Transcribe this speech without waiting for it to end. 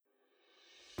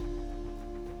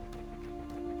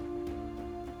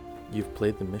You've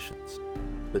played the missions,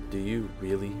 but do you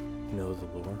really know the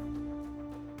lore?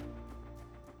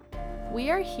 We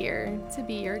are here to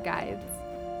be your guides.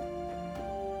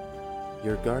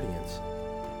 Your guardians.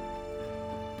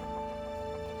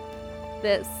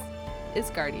 This is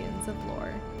Guardians of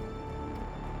Lore.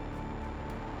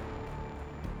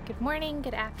 Good morning,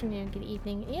 good afternoon, good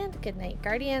evening, and good night,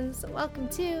 Guardians. Welcome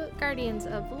to Guardians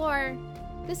of Lore.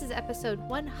 This is episode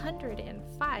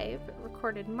 105,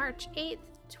 recorded March 8th,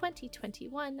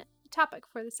 2021. The topic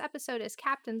for this episode is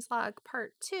Captain's Log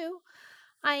Part 2.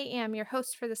 I am your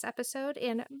host for this episode,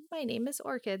 and my name is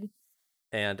Orchid.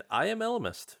 And I am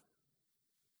Ellimist.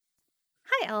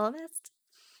 Hi, Ellimist.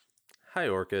 Hi,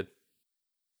 Orchid.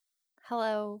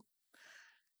 Hello.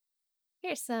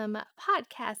 Here's some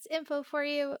podcast info for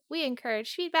you. We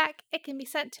encourage feedback. It can be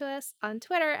sent to us on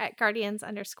Twitter at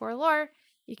Guardians_lore.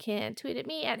 You can tweet at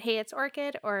me at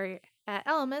HeyIt'sOrchid or at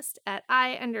Ellimist at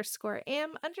I_am_Ellimist.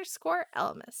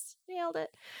 Nailed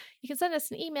it. You can send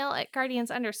us an email at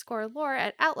Guardians_lore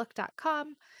at Outlook.com.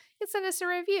 You can send us a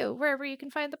review wherever you can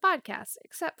find the podcast,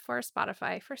 except for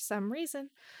Spotify for some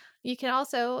reason. You can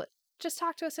also just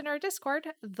talk to us in our Discord,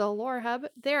 the Lore Hub.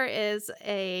 There is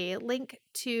a link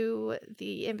to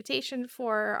the invitation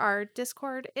for our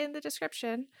Discord in the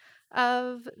description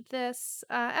of this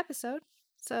episode.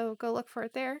 So go look for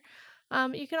it there.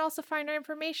 You can also find our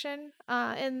information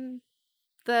in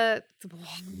the...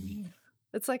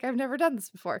 It's like I've never done this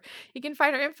before. You can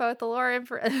find our info at the Lore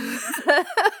Info.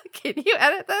 Can you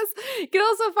edit this? You can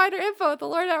also find our info at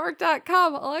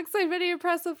thelorenetwork.com alongside many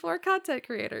impressive lore content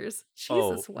creators.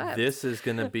 Jesus wept. This is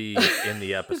going to be in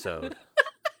the episode.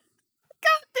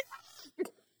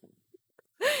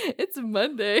 It's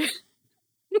Monday.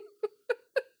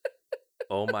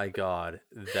 Oh my god,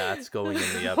 that's going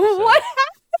in the episode. What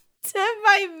happened to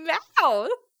my mouth?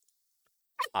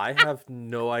 I have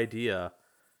no idea.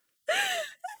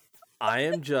 I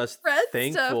am just Read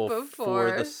thankful stuff for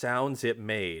the before. sounds it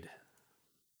made.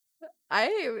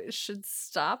 I should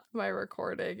stop my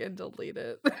recording and delete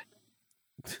it.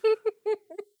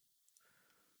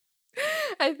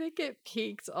 I think it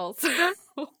peaked also.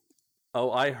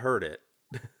 Oh, I heard it.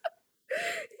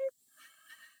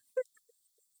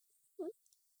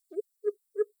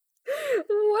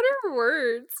 What are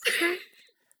words?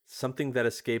 Something that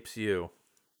escapes you.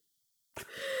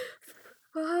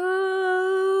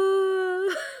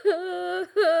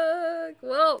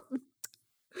 Well,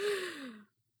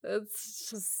 it's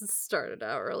just started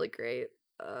out really great.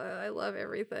 I love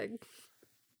everything.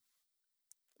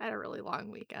 I had a really long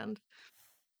weekend.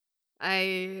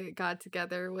 I got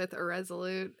together with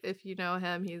Irresolute. If you know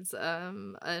him, he's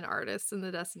an artist in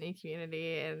the Destiny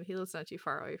community, and he lives not too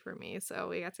far away from me. So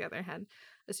we got together and had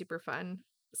a super fun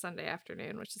Sunday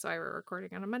afternoon, which is why we're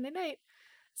recording on a Monday night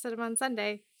instead of on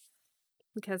Sunday,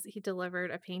 because he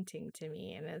delivered a painting to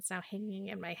me, and it's now hanging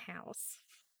in my house.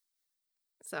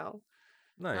 So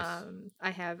Nice.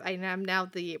 I'm now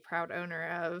the proud owner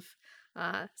of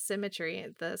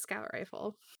Symmetry, the scout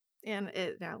rifle, and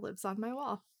it now lives on my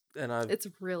wall. And It's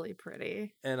really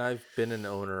pretty. I've been an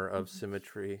owner of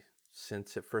Symmetry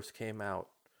since it first came out.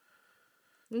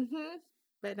 Mm-hmm.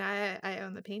 But now I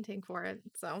own the painting for it,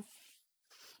 so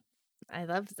I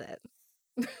loved it.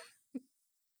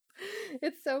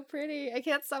 It's so pretty. I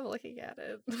can't stop looking at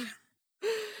it.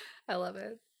 I love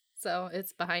it. So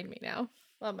it's behind me now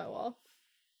on my wall.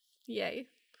 Yay.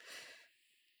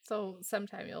 So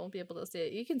sometime you'll be able to see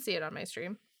it. You can see it on my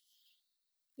stream.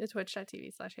 It's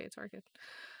twitch.tv/HeyIt'sOrchid.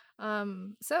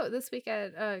 So this week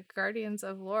at Guardians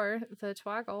of Lore, the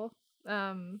Twaggle,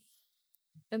 in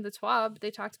the TWAB, they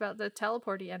talked about the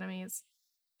teleporty enemies.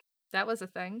 That was a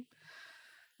thing.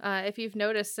 If you've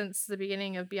noticed since the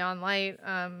beginning of Beyond Light,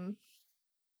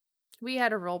 we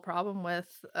had a real problem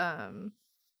with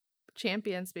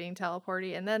champions being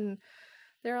teleporty, and then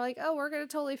they're like, oh, we're going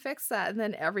to totally fix that, and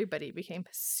then everybody became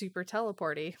super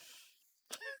teleporty.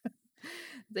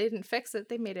 They didn't fix it,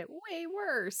 they made it way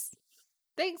worse.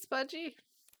 Thanks, Budgie.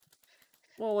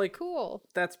 Well, like, Cool.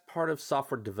 that's part of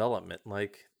software development.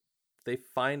 Like, they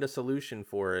find a solution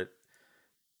for it,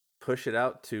 push it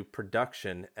out to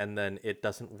production, and then it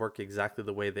doesn't work exactly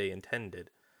the way they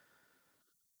intended.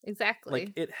 Exactly.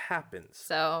 Like, it happens.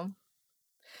 So,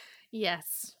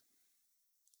 yes.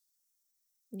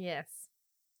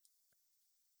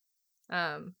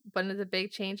 One of the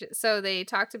big changes, so they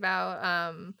talked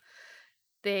about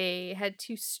they had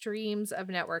 2 streams of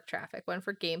network traffic, one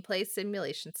for gameplay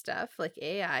simulation stuff like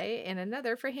AI, and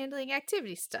another for handling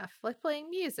activity stuff like playing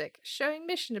music, showing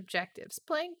mission objectives,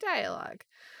 playing dialogue.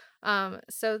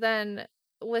 So then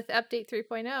with update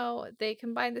 3.0, they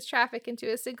combined this traffic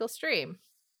into a single stream.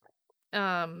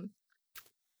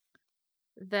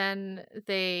 then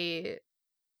they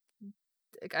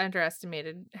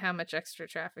underestimated how much extra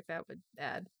traffic that would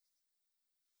add.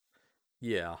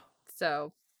 Yeah.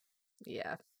 So,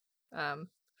 yeah. Um,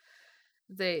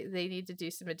 they need to do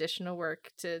some additional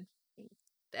work to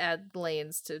add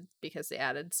lanes because they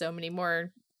added so many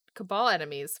more Cabal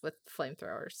enemies with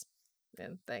flamethrowers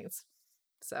and things.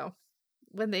 So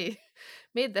when they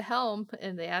made the helm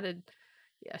and they added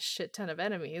a shit ton of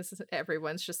enemies,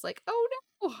 everyone's just like, oh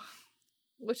no.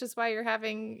 Which is why you're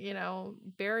having,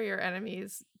 barrier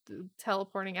enemies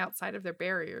teleporting outside of their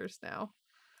barriers now.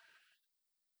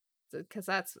 Because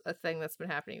that's a thing that's been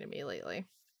happening to me lately.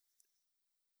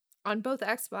 On both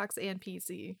Xbox and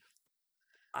PC.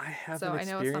 I So haven't I know it's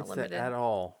not experienced that limited. at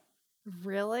all.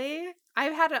 Really?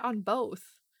 I've had it on both.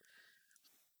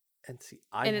 And see,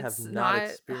 I And have it's not not,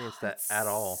 experienced that it's at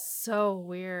all. so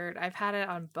weird. I've had it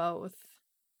on both.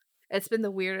 It's been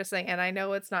the weirdest thing. And I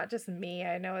know it's not just me.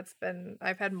 I know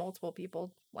I've had multiple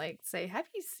people like say, have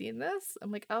you seen this?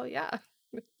 I'm like, oh yeah,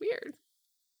 weird.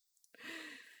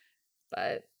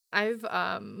 But I've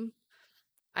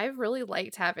really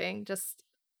liked having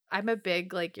I'm a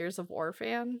big like Gears of War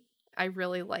fan. I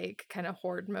really like kind of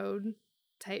horde mode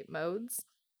type modes.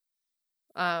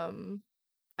 I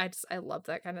love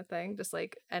that kind of thing. Just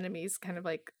like enemies kind of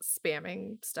like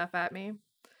spamming stuff at me.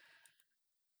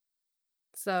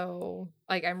 So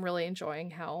like I'm really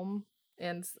enjoying Helm.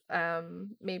 And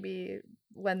maybe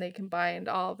when they combined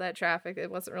all of that traffic,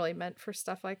 it wasn't really meant for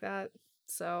stuff like that.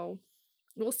 So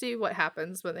we'll see what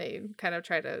happens when they kind of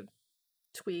try to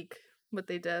tweak what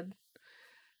they did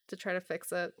to try to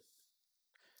fix it.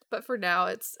 But for now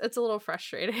it's a little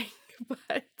frustrating,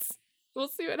 but we'll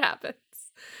see what happens.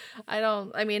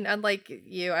 I mean, unlike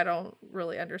you, I don't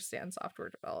really understand software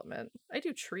development. I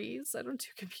do trees, I don't do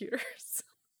computers.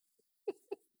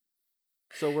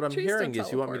 So what I'm Trees don't hearing is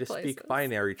you want me to teleport speak places.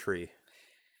 binary tree.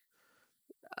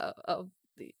 Oh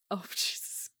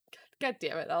Jesus. God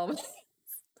damn it, Elm.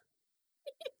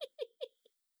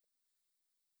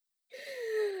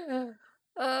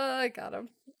 I got him.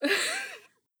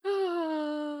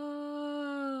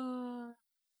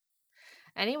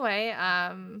 Anyway,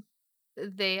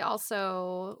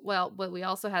 what we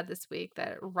also had this week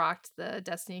that rocked the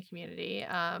Destiny community,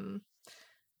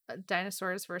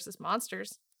 dinosaurs versus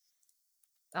monsters.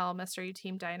 Miss, are you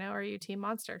team dino or are you team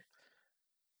monster?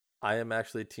 I am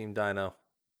actually Team Dino.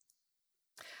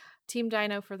 Team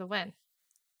dino for the win.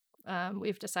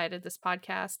 We've decided this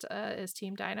podcast is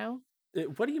team dino.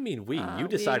 What do you mean we? You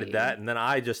decided that, and then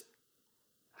I did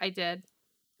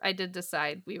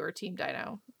decide we were team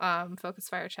dino. Focus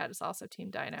Fire Chat is also team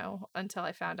dino until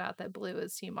I found out that Blue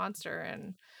is team monster,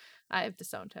 and I have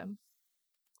disowned him.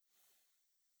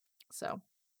 So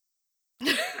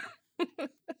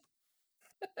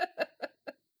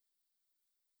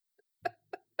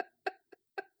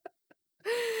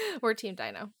we're team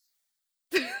dino.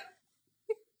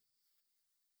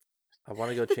 I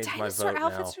want to go change my vote now. Dinosaur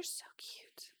outfits are so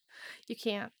cute. You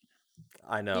can't.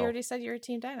 I know. You already said you're a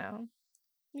team dino.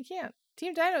 You can't.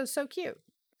 Team dino is so cute.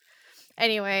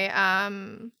 Anyway,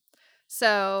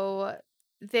 so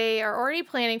they are already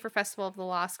planning for Festival of the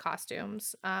Lost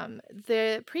costumes.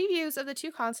 The previews of the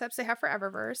two concepts they have for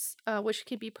Eververse, which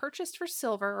can be purchased for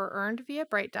silver or earned via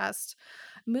Bright Dust.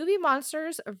 Movie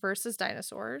monsters versus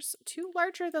dinosaurs. Two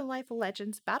larger-than-life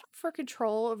legends battle for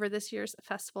control over this year's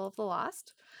Festival of the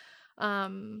Lost.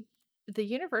 The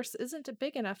universe isn't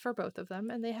big enough for both of them,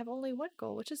 and they have only one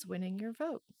goal, which is winning your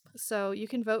vote. So you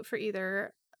can vote for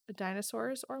either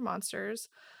dinosaurs or monsters.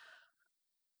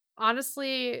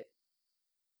 Honestly,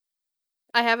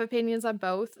 I have opinions on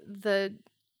both. The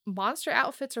monster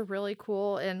outfits are really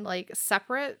cool, and like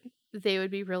separate, they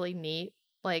would be really neat.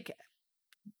 Like,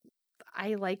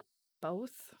 I like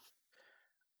both.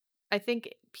 I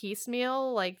think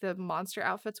piecemeal, like the monster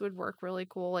outfits would work really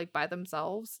cool, like by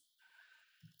themselves.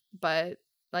 But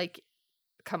like,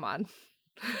 come on.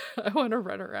 I want to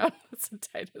run around as a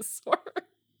dinosaur.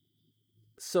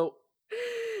 So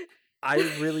I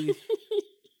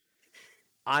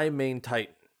main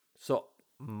Titan. So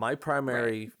my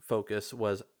primary focus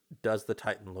was, does the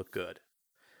Titan look good?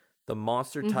 The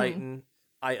monster Titan,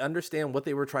 I understand what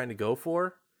they were trying to go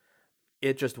for.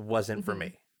 It just wasn't for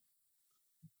me.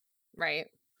 Right.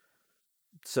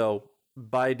 So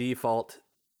by default,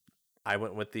 I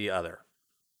went with the other.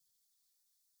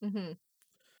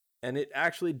 And it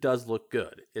actually does look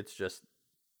good. It's just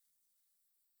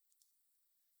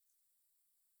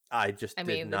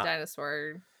the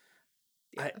dinosaur.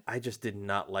 Yeah. I just did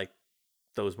not like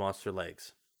those monster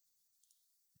legs.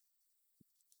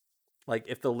 Like,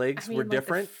 if the legs were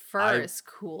different, the fur is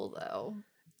cool though.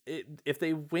 If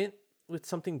they went with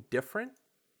something different,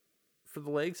 for the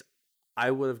legs,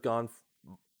 I would have gone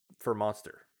for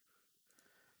monster.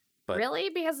 But really?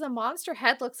 Because the monster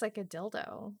head looks like a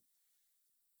dildo.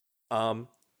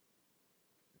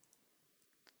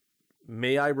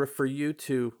 May I refer you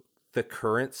to the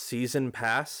current season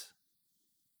pass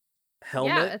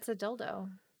helmet? Yeah, it's a dildo.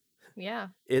 Yeah.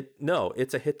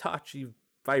 It's a Hitachi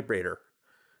vibrator.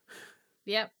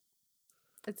 Yep.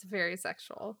 It's very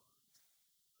sexual.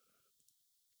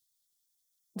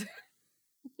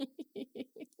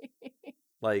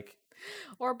 Like,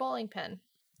 or a bowling pin.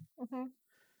 Mm-hmm.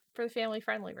 For the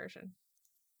family-friendly version.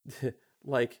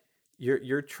 like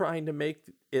you're trying to make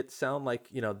it sound like,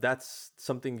 that's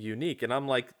something unique, and I'm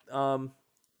like,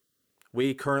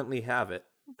 we currently have it.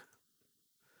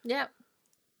 Yep.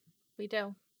 We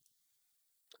do.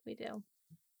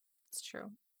 It's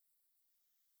true.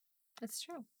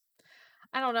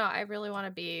 I don't know. I really want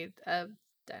to be a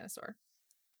dinosaur.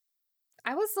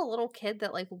 I was the little kid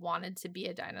that like wanted to be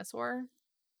a dinosaur.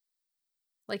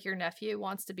 Like your nephew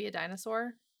wants to be a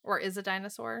dinosaur or is a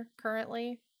dinosaur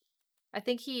currently. I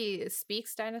think he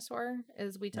speaks dinosaur,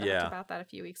 as we talked about that a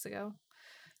few weeks ago.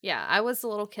 Yeah, I was the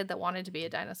little kid that wanted to be a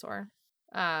dinosaur.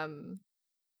 And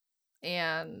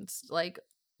like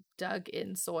dug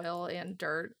in soil and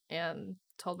dirt and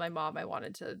told my mom I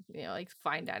wanted to, like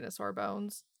find dinosaur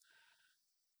bones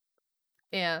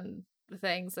and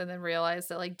things, and then realized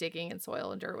that like digging in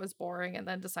soil and dirt was boring, and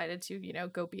then decided to,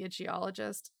 go be a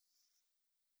geologist.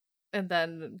 And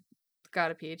then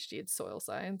got a PhD in soil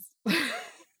science.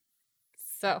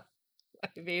 So, I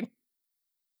mean,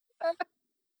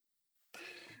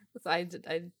 I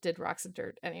did rocks and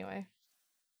dirt anyway.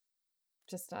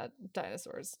 Just not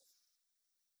dinosaurs.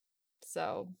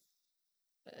 So,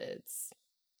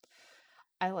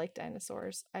 I like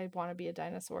dinosaurs. I want to be a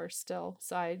dinosaur still.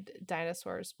 So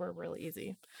dinosaurs were really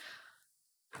easy.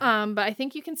 But I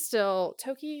think you can still,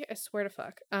 Toki, I swear to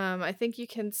fuck. I think you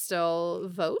can still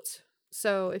vote.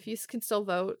 So if you can still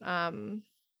vote,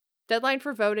 deadline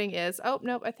for voting is, oh,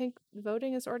 nope, I think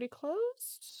voting is already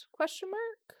closed? Question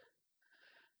mark?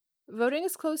 Voting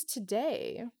is closed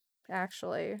today,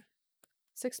 actually.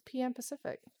 6 p.m.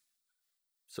 Pacific.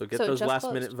 So get those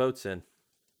last minute votes in.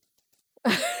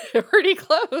 Already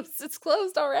closed. It's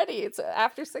closed already. It's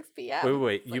after 6 p.m.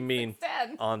 Wait. You mean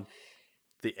 6:10. On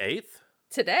the 8th?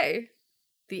 Today.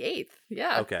 The 8th.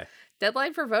 Yeah. Okay.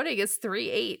 Deadline for voting is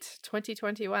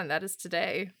 3/8/2021. That is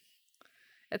today.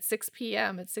 At 6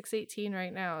 p.m. It's 6:18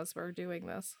 right now as we're doing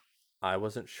this. I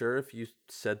wasn't sure if you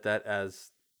said that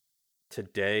as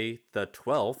today, the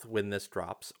 12th, when this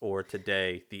drops, or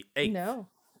today, the 8th. No.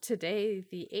 Today,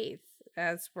 the 8th,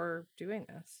 as we're doing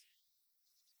this.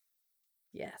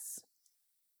 Yes.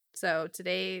 So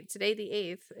today the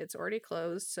 8th, it's already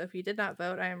closed. So if you did not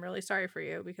vote, I am really sorry for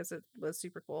you, because it was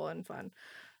super cool and fun.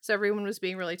 So everyone was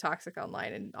being really toxic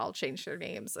online and all changed their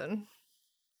names. And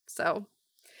so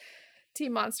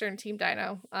Team Monster and Team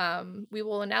Dino, we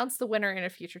will announce the winner in a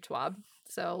future TWAB.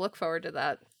 So look forward to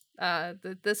that.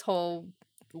 This whole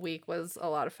week was a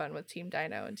lot of fun with Team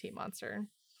Dino and Team Monster.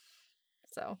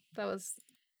 So it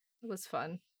was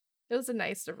fun. It was a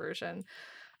nice diversion.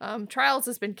 Trials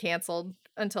has been canceled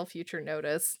until future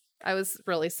notice. I was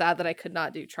really sad that I could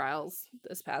not do Trials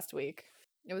this past week.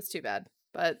 It was too bad.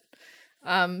 But,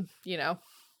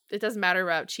 it doesn't matter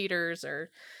about cheaters or,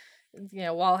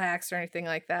 wall hacks or anything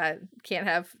like that. Can't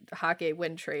have Hake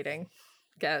win trading.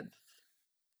 God.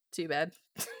 Too bad.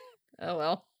 Oh,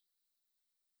 well.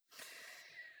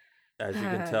 As you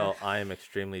can tell, I am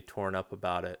extremely torn up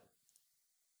about it.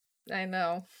 I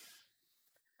know.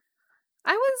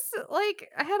 I was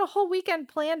like, I had a whole weekend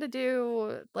planned to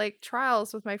do like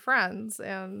Trials with my friends,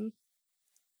 and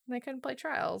I couldn't play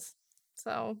Trials.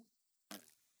 So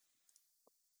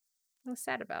I was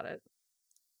sad about it.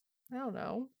 I don't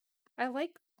know. I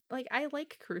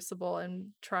like Crucible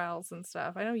and Trials and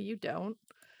stuff. I know you don't.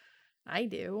 I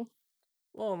do.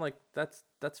 Well, I'm like, that's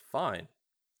fine.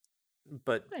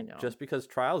 But I know. Just because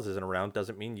Trials isn't around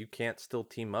doesn't mean you can't still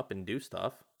team up and do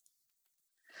stuff.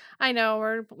 I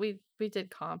know, we did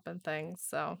comp and things,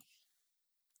 so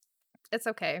it's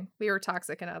okay. We were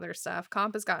toxic in other stuff.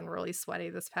 Comp has gotten really sweaty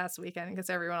this past weekend because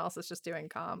everyone else is just doing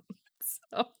comp.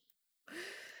 So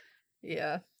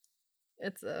yeah,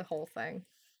 it's a whole thing.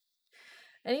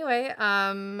 Anyway,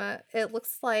 it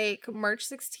looks like March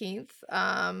 16th.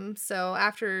 So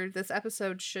after this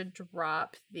episode should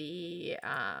drop, you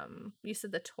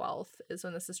said the 12th is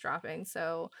when this is dropping.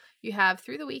 So you have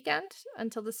through the weekend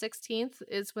until the 16th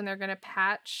is when they're going to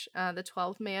patch the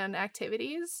 12-man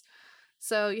activities.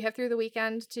 So you have through the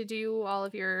weekend to do all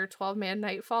of your 12-man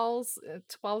nightfalls,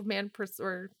 12-man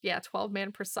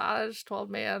 12-man presage,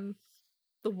 12-man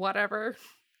the whatever.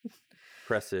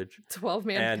 Presage.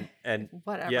 12-man and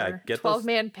whatever. yeah, get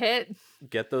 12-man pit.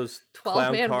 get those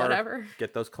 12-man whatever.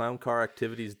 Get those clown car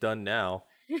activities done now.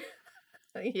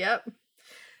 Yep.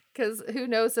 Because who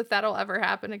knows if that'll ever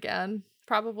happen again?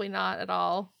 Probably not at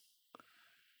all.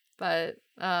 But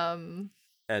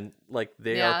and like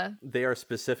they are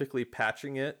specifically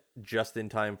patching it just in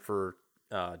time for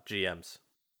GMs,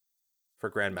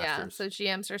 for Grandmasters. Yeah, so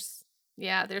GMs are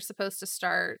they're supposed to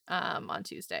start on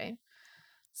Tuesday.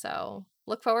 So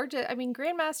look forward to,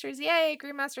 Grandmasters, yay!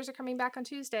 Grandmasters are coming back on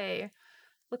Tuesday.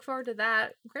 Look forward to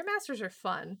that. Grandmasters are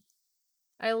fun.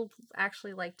 I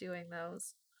actually like doing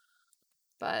those.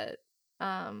 But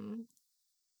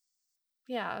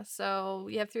yeah, so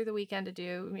you have through the weekend to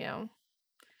do,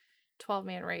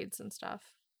 12-man raids and stuff.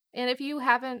 And if you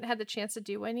haven't had the chance to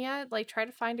do one yet, like, try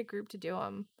to find a group to do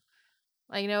them.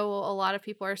 I know a lot of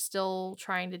people are still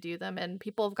trying to do them, and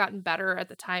people have gotten better at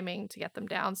the timing to get them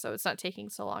down, so it's not taking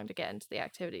so long to get into the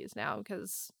activities now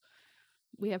because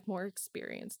we have more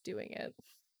experience doing it.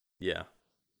 Yeah.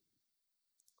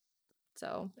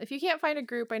 So if you can't find a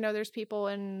group, I know there's people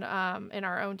in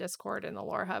our own Discord in the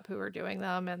Lore Hub who are doing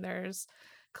them, and there's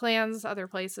clans other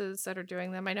places that are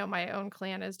doing them. I know my own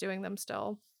clan is doing them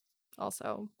still,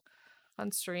 also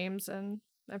on streams and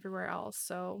everywhere else.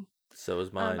 So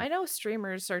is mine. I know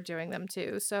streamers are doing them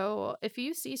too. So if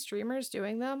you see streamers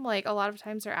doing them, like, a lot of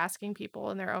times they're asking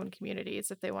people in their own communities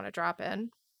if they want to drop in.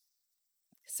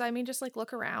 So just like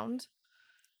look around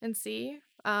and see.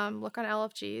 Look on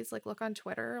LFGs, like look on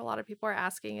Twitter. A lot of people are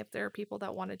asking if there are people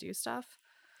that want to do stuff.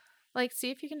 Like,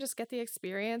 see if you can just get the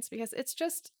experience, because it's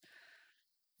just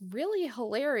really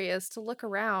hilarious to look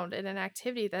around in an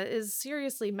activity that is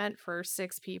seriously meant for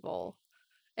 6 people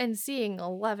and seeing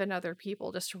 11 other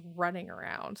people just running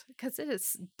around, because it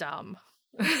is dumb.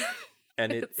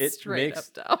 And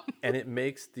it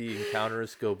makes the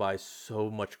encounters go by so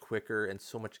much quicker and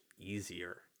so much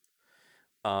easier.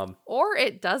 Or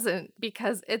it doesn't,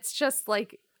 because it's just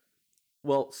like,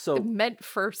 meant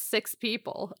for 6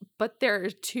 people, but there are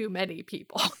too many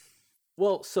people.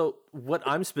 Well, so what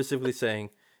I'm specifically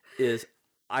saying is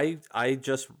I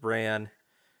just ran,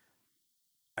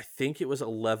 I think it was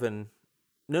 11.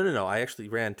 No. I actually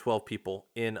ran 12 people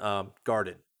in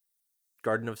Garden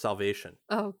of Salvation.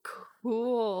 Oh,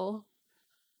 cool.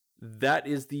 That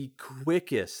is the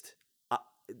quickest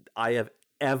I have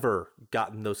ever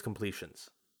gotten those completions.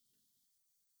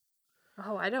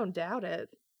 Oh, I don't doubt it.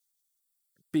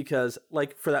 Because,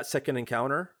 like, for that second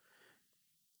encounter,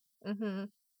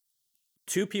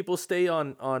 2 people stay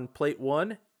on plate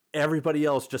 1, everybody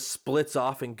else just splits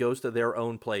off and goes to their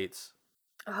own plates.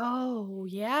 Oh,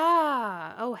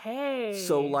 yeah. Oh, hey.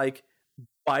 So, like,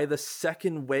 by the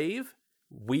second wave,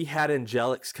 we had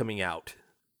Angelics coming out.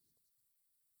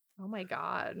 Oh my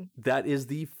god. That is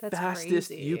the fastest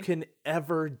crazy. You can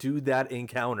ever do that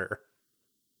encounter.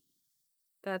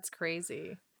 That's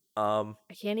crazy. I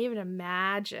can't even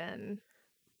imagine.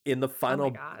 In the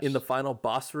final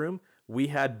boss room, we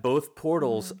had both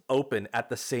portals open at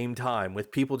the same time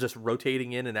with people just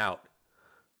rotating in and out.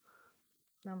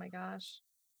 Oh my gosh.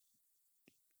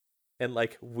 And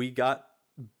like, we got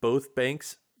both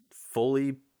banks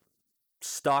fully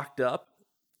stocked up,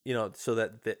 so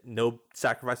that no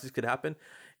sacrifices could happen.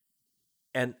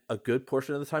 And a good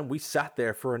portion of the time we sat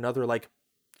there for another like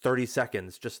 30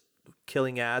 seconds just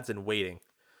killing ads and waiting.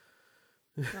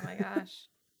 Oh my gosh.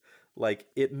 Like,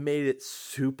 it made it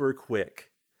super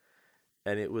quick,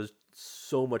 and it was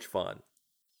so much fun.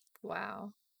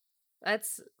 Wow. That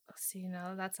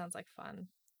sounds like fun.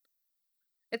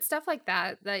 It's stuff like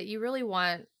that you really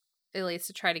want at least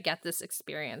to try to get this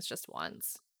experience just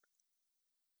once.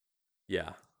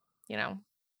 Yeah.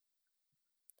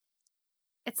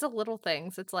 It's the little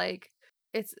things. It's like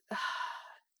it's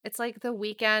like the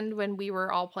weekend when we were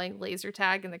all playing laser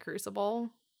tag in the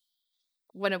Crucible,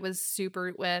 when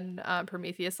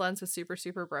Prometheus Lens was super,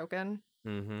 super broken.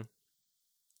 Mm-hmm.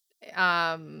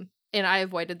 And I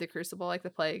avoided the Crucible like the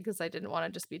plague because I didn't want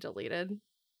to just be deleted.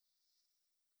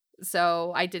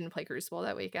 So I didn't play Crucible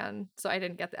that weekend. So I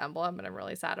didn't get the emblem, and I'm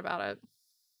really sad about it.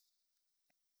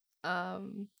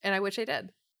 And I wish I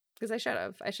did, because I should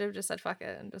have. I should have just said fuck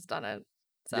it and just done it.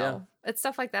 So yeah. It's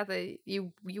stuff like that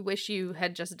you wish you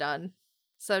had just done.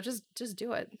 So just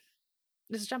do it.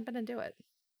 Just jump in and do it.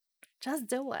 Just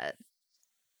do it.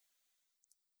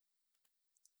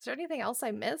 Is there anything else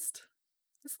I missed?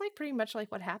 It's like pretty much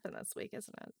like what happened this week,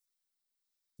 isn't it?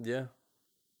 Yeah.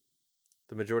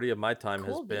 The majority of my time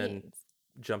has been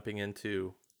jumping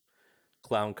into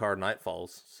Clown Car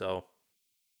Nightfalls, so.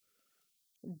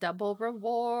 Double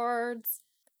rewards.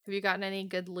 Have you gotten any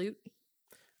good loot?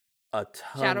 A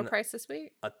ton. Shadow price this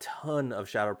week? A ton of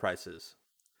shadow prices.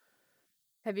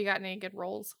 Have you gotten any good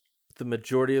rolls? The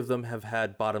majority of them have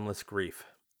had bottomless grief.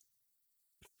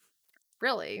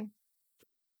 Really?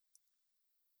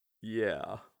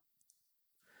 Yeah.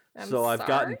 I'm so I've sorry?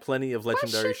 gotten plenty of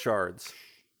legendary Question? shards.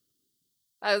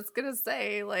 I was gonna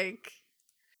say, like,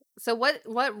 so what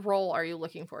roll are you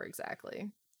looking for exactly?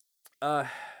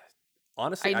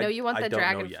 Honestly, I know you want I the don't know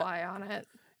yet. dragonfly on it.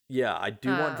 Yeah, I do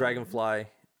want dragonfly.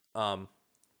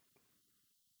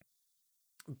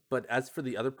 But as for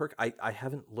the other perk, I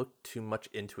haven't looked too much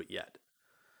into it yet.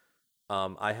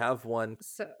 I have one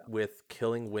with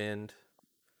Killing Wind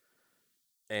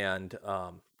and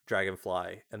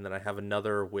Dragonfly, and then I have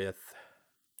another with...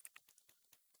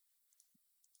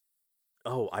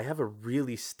 Oh, I have a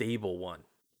really stable one.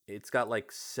 It's got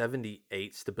like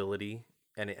 78 stability,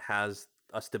 and it has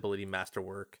a stability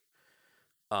masterwork.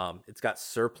 It's got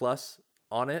Surplus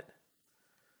on it,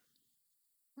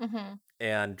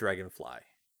 and Dragonfly.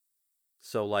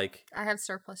 So, like... I have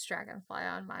Surplus Dragonfly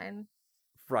on mine.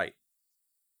 Right.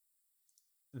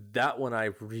 That one I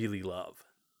really love.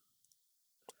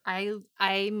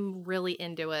 I'm really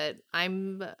into it.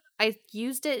 I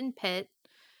used it in Pit,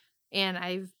 and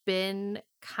I've been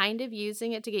kind of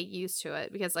using it to get used to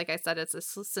it because, like I said,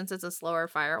 since it's a slower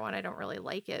fire one, I don't really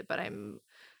like it, but I'm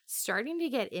starting to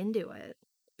get into it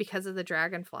because of the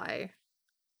Dragonfly.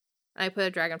 I put a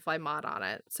Dragonfly mod on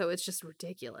it, so it's just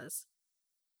ridiculous.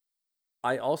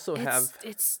 I also have...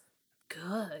 It's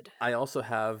good. I also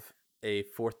have a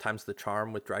 4th times the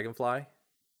charm with Dragonfly.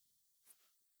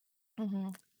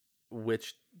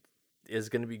 Which is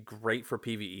going to be great for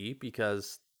PvE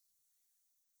because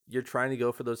you're trying to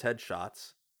go for those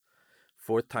headshots.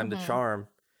 4th time the charm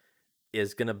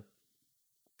is going to...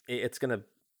 It's going to...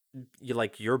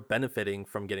 You're benefiting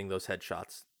from getting those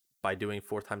headshots by doing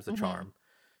 4 times the charm.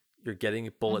 You're getting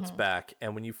bullets back,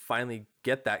 and when you finally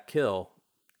get that kill,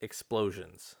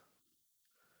 explosions.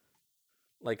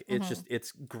 Like, it's just...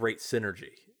 It's great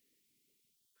synergy.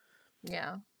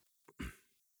 Yeah.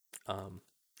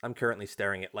 I'm currently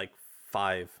staring at like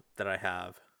 5 that I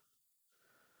have.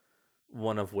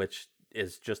 One of which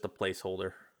is just a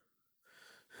placeholder.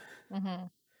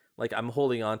 Like, I'm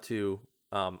holding on to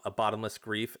a Bottomless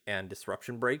Grief and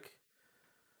Disruption Break.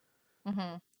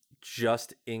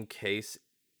 Just in case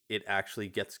it actually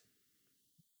gets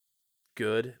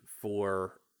good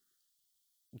for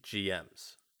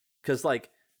GMs. Because, like,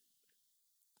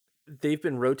 they've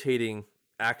been rotating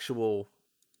actual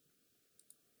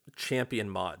champion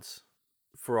mods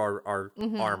for our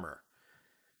armor.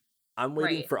 I'm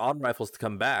waiting for autumn rifles to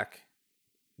come back.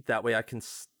 That way I can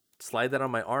slide that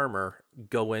on my armor,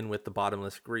 go in with the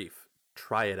Bottomless Grief,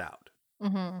 try it out.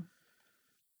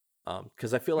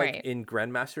 Because I feel like in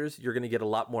Grandmasters, you're going to get a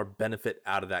lot more benefit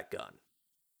out of that gun.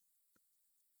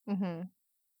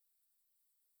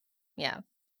 Yeah.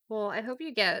 Well, I hope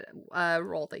you get a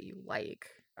role that you like.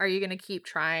 Are you going to keep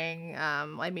trying?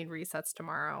 Resets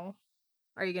tomorrow.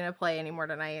 Are you going to play any more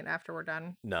tonight after we're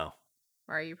done? No.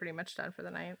 Or are you pretty much done for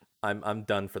the night? I'm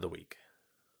done for the week.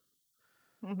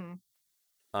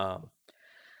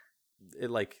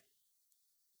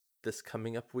 This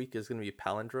coming up week is going to be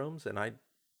palindromes, and I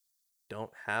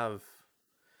don't have...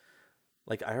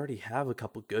 Like, I already have a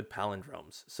couple good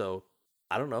palindromes, so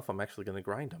I don't know if I'm actually going to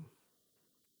grind them.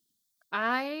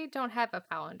 I don't have a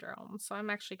palindrome, so I'm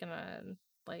actually going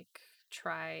to,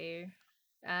 try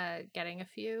getting a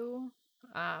few.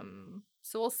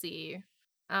 So we'll see.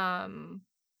 I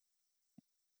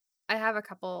have a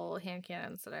couple hand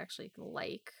cannons that I actually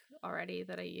like already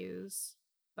that I use,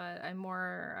 but I'm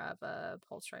more of a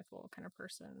pulse rifle kind of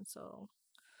person, so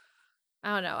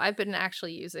I don't know. I've been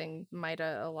actually using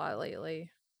Mida a lot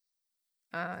lately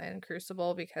in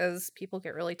Crucible because people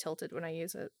get really tilted when I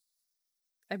use it.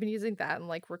 I've been using that in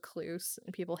Recluse,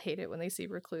 and people hate it when they see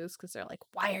Recluse because they're like,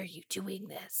 why are you doing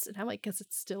this? And I'm like, because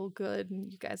it's still good,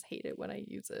 and you guys hate it when I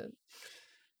use it.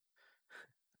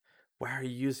 Why are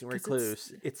you using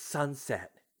Recluse? It's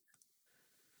Sunset.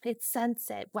 It's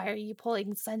Sunset. Why are you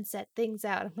pulling Sunset things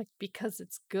out? I'm like, because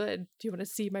it's good. Do you want to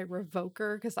see my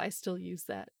Revoker? Because I still use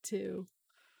that too.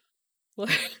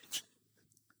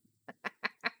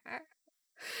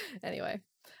 Anyway,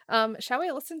 shall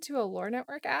we listen to a Lore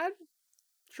Network ad?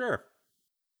 Sure.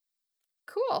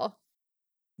 Cool.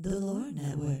 The Lore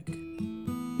Network.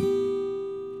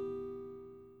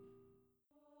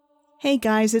 Hey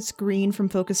guys, it's Green from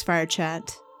Focus Fire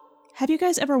Chat. Have you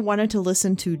guys ever wanted to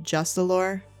listen to just the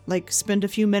lore? Like, spend a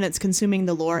few minutes consuming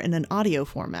the lore in an audio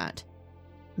format?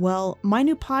 Well, my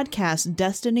new podcast,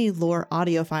 Destiny Lore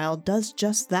Audiophile, does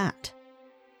just that.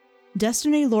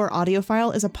 Destiny Lore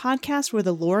Audiophile is a podcast where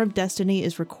the lore of Destiny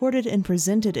is recorded and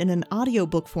presented in an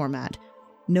audiobook format.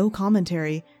 No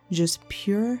commentary, Just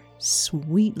pure,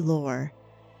 sweet lore.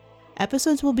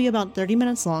 Episodes will be about 30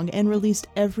 minutes long and released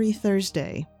every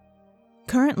Thursday.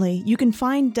 Currently, you can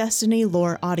find Destiny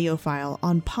Lore Audiophile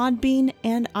on Podbean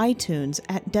and iTunes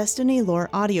at Destiny Lore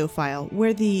Audiophile,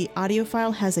 where the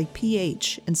audiophile has a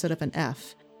PH instead of an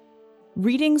F.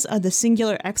 Readings of the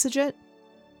Singular Exeget,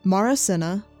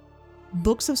 Maracina,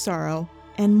 Books of Sorrow,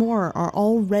 and more are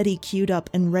already queued up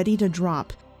and ready to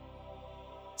drop.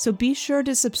 So be sure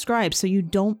to subscribe so you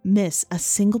don't miss a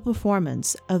single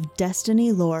performance of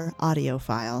Destiny Lore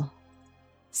Audiophile.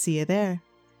 See you there.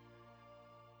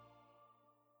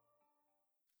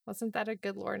 Wasn't that a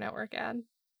good Lore Network ad?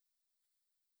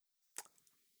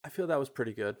 I feel that was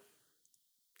pretty good.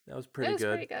 That was pretty It was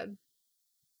good. pretty good.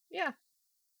 Yeah.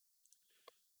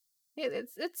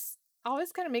 It's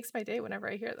always kind of makes my day whenever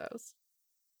I hear those.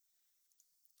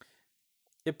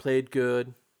 It played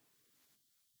good.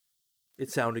 It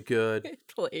sounded good. It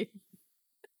played.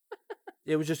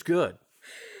 It was just good.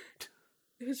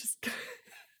 It was just good.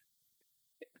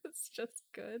 It was just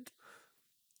good.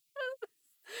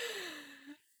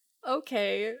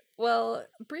 Okay, well,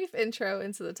 brief intro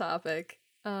into the topic.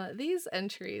 These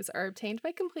entries are obtained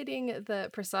by completing the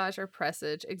Presage or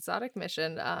Presage exotic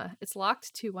mission. It's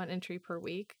locked to 1 entry per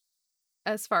week,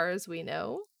 as far as we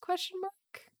know, question mark?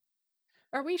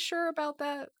 Are we sure about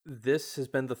that? This has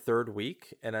been the 3rd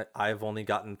week, and I've only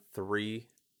gotten 3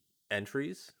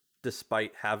 entries,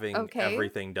 despite having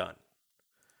everything done.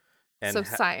 And so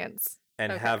science.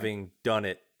 And having done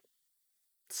it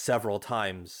several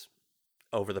times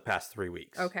over the past 3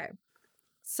 weeks. Okay.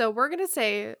 So we're going to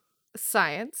say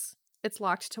science. It's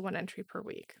locked to 1 entry per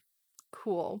week.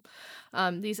 Cool.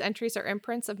 These entries are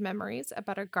imprints of memories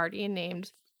about a guardian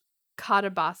named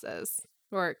Catabasis,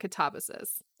 or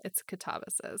Catabasis. It's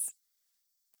Catabasis.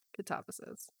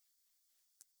 Catabasis.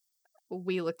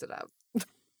 We looked it up.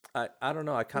 I don't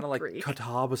know. I kind of like Greek.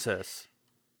 Catabasis.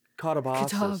 Catabasis.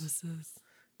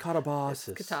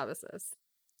 Catabasis. Catabasis.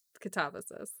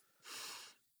 Catabasis.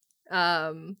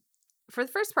 For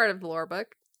the first part of the lore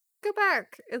book, go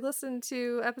back and listen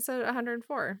to episode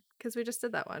 104, because we just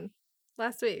did that one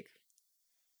last week.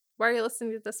 Why are you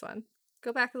listening to this one?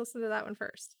 Go back and listen to that one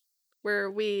first, where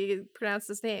we pronounced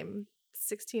his name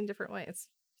 16 different ways.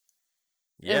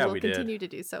 Yeah, and we we'll continue to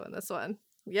do so in this one.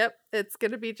 Yep, it's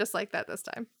going to be just like that this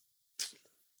time.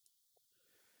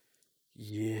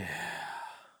 Yeah.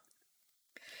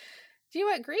 Do you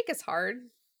know what? Greek is hard.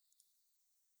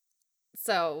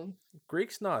 So.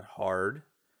 Greek's not hard.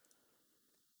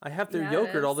 I have their Yeah,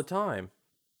 yogurt all the time.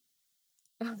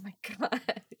 Oh my god.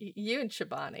 You and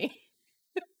Shabani.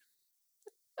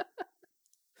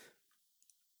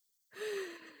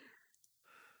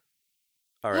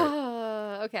 All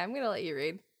right. Okay, I'm going to let you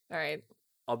read. All right.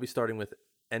 I'll be starting with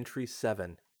entry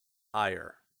 7,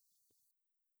 Ire.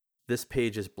 This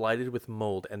page is blighted with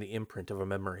mold and the imprint of a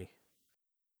memory.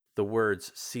 The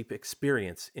words seep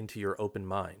experience into your open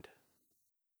mind.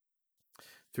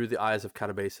 Through the eyes of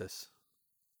Catabasis.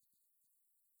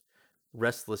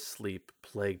 Restless sleep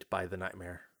plagued by the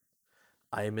nightmare.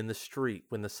 I am in the street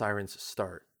when the sirens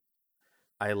start.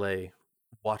 I lay,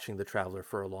 watching the traveler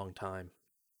for a long time.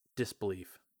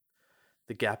 Disbelief.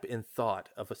 The gap in thought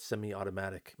of a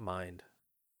semi-automatic mind.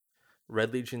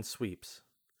 Red Legion sweeps.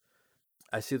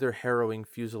 I see their harrowing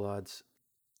fusillades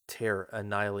tear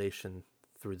annihilation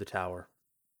through the tower.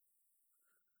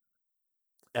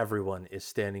 Everyone is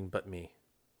standing but me.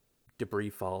 Debris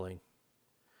falling.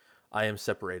 I am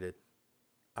separated.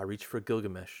 I reach for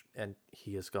Gilgamesh, and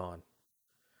he is gone.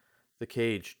 The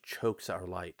cage chokes our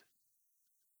light.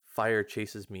 Fire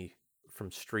chases me from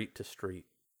street to street.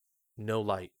 No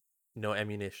light, no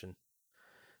ammunition.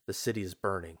 The city is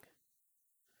burning.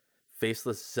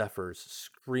 Faceless zephyrs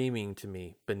screaming to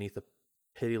me beneath a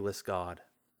pitiless god.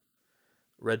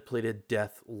 Red-plated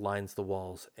death lines the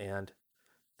walls, and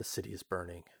the city is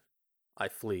burning. I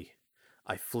flee.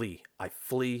 I flee. I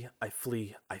flee. I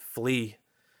flee. I flee.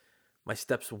 My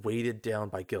steps weighted down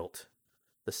by guilt.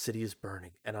 The city is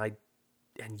burning, and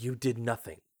you did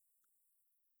nothing.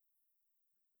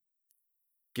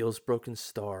 Gil's broken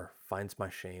star finds my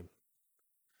shame.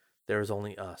 There is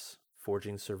only us,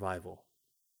 forging survival.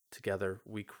 Together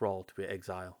we crawl to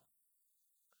exile.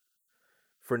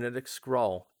 Frenetic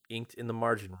scrawl inked in the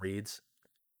margin reads,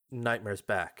 Nightmare's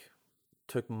back.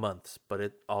 Took months, but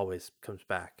it always comes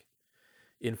back.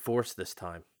 In force this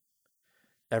time.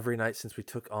 Every night since we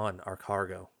took on our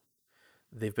cargo.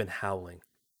 They've been howling.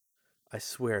 I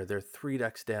swear they're 3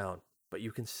 decks down, but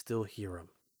you can still hear them.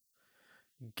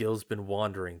 Gil's been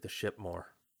wandering the ship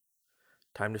more.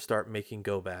 Time to start making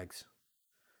go bags.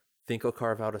 Think I'll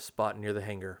carve out a spot near the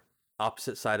hangar,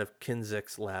 opposite side of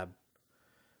Kinzik's lab.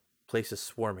 place is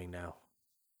swarming now.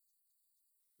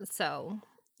 So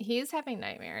he's having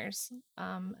nightmares.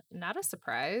 Not a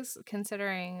surprise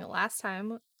considering last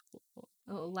time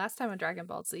on Dragon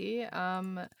Ball Z,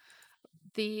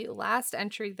 the last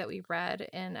entry that we read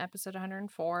in episode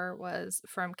 104 was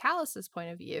from Callus's point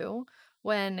of view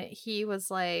when he was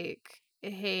like,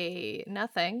 hey,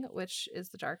 nothing, which is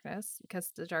the darkness,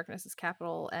 because the darkness is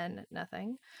capital N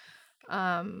nothing.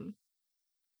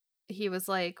 He was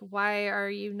like, why are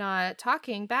you not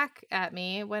talking back at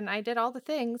me when I did all the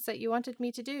things that you wanted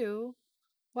me to do?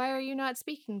 Why are you not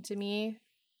speaking to me?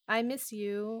 I miss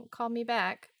you. Call me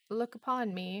back. Look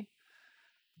upon me.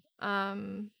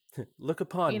 Look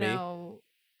upon you me. know,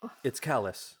 It's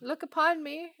Callus. Look upon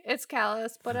me. It's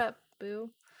Callus. What up,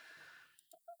 boo?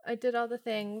 I did all the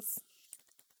things.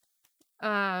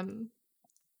 Because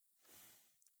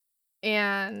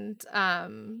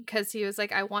he was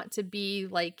like, I want to be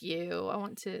like you. I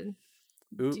want to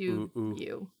do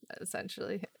you,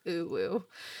 essentially. Ooh, woo.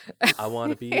 I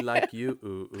want to be like you.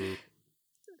 Ooh, ooh.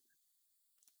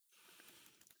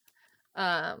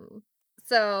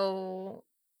 So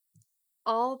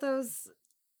all those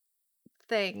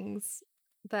things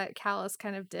that Callus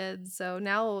kind of did. So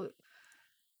now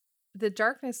the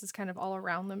darkness is kind of all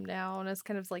around them now, and it's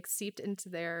kind of like seeped into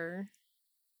their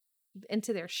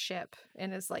ship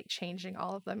and is like changing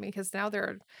all of them, because now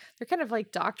they're kind of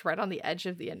like docked right on the edge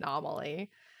of the anomaly,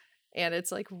 and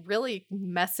it's like really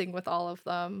messing with all of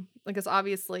them, because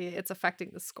obviously it's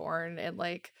affecting the Scorn and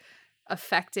like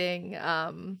affecting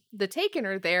the Taken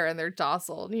are there and they're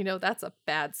docile, and that's a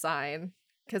bad sign,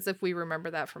 because if we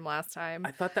remember that from last time,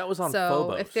 I thought that was on so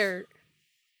Phobos. if they're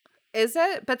is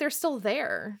it but they're still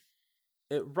there,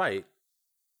 right,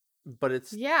 but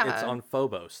it's on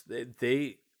Phobos.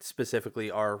 They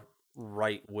specifically are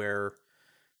right where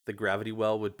the gravity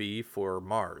well would be for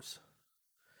Mars.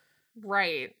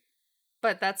 Right,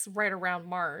 but that's right around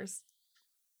Mars.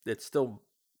 It's still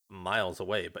miles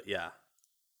away, but yeah.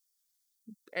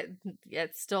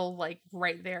 It's still like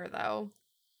right there though.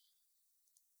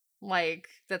 Like,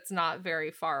 that's not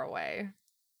very far away.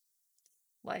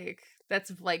 Like,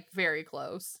 that's like very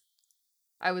close.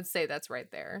 I would say that's right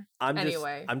there. I'm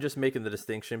just making the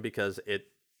distinction because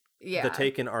the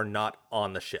Taken are not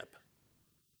on the ship.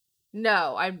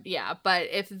 No, but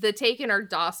if the Taken are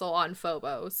docile on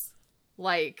Phobos,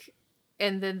 like,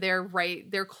 and then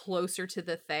they're closer to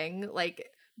the thing, like,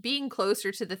 being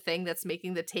closer to the thing that's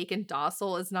making the Taken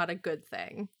docile is not a good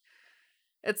thing.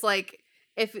 It's like,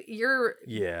 if you're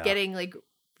getting like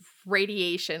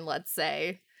radiation, let's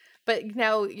say, but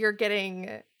now you're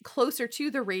getting closer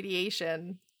to the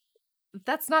radiation,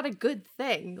 that's not a good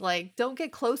thing. Like, don't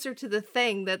get closer to the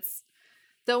thing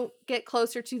don't get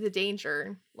closer to the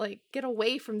danger. Like, get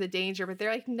away from the danger. But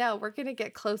they're like, no, we're gonna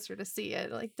get closer to see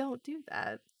it. Like, don't do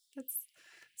that.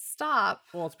 Stop.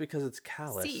 Well, it's because it's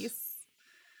Callus. Cease.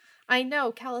 I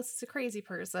know Callus is a crazy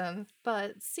person,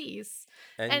 but cease.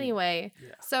 Anyway,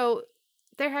 so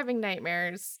they're having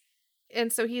nightmares,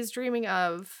 and so he's dreaming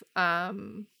of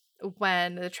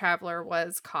when the Traveler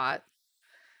was caught.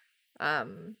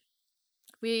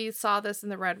 We saw this in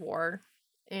the Red War,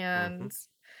 and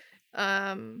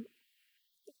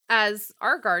as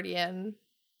our guardian,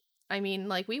 I mean,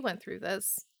 like, we went through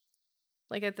this,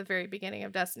 like, at the very beginning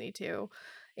of Destiny 2,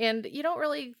 and you don't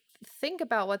really think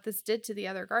about what this did to the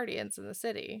other guardians in the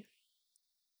city.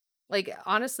 Like,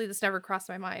 honestly, this never crossed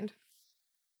my mind.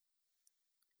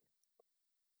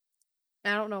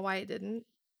 I don't know why it didn't.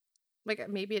 Like,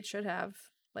 maybe it should have.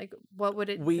 Like, what would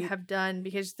it have done?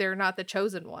 Because they're not the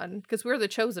chosen one. Because we're the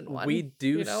chosen one. We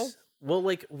do, well,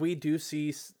 like, we do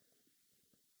see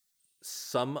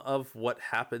some of what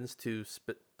happens to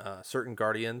certain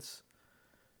guardians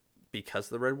because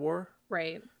of the Red War.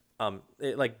 Right.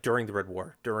 Like, during the Red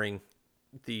War, during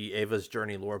the Ava's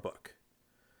Journey lore book.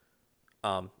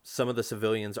 Some of the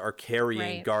civilians are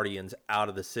carrying guardians out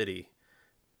of the city.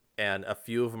 And a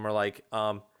few of them are like,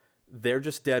 they're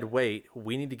just dead weight.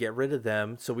 We need to get rid of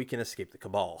them so we can escape the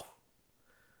Cabal.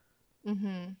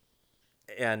 Mm-hmm.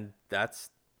 And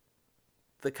that's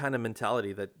the kind of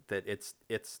mentality that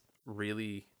it's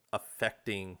really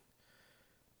affecting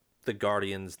the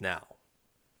Guardians now.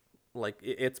 Like,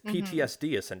 it's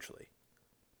PTSD, essentially.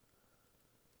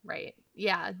 Right.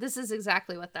 Yeah, this is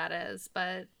exactly what that is.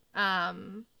 But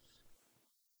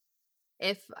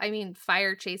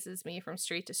fire chases me from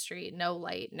street to street, no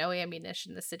light, no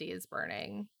ammunition, the city is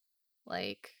burning.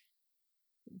 Like,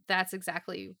 that's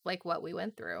exactly like what we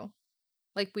went through.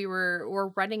 Like,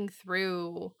 we're running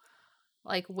through,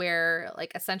 like, where,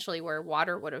 like, essentially where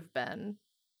water would have been,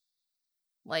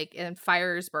 like, and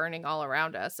fires burning all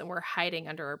around us, and we're hiding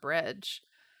under a bridge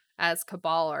as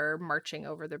Cabal are marching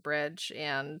over the bridge,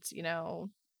 and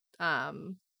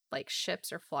like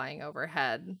ships are flying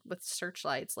overhead with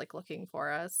searchlights like looking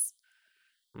for us.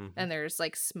 Mm-hmm. And there's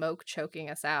like smoke choking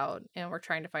us out, and we're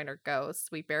trying to find our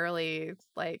ghosts. We barely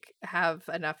like have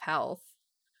enough health,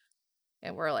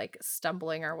 and we're like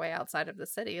stumbling our way outside of the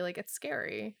city. Like, it's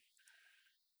scary.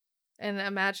 And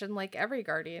imagine like every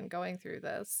guardian going through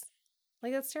this.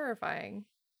 Like, it's terrifying.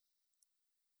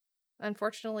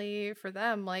 Unfortunately for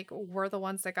them, like, we're the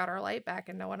ones that got our light back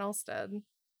and no one else did.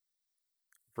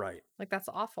 Right. Like, that's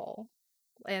awful.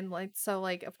 And like, so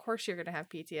like, of course you're gonna have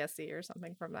PTSD or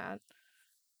something from that.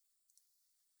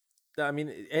 I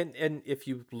mean, and if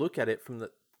you look at it from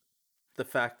the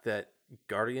fact that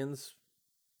Guardians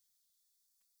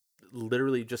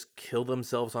literally just kill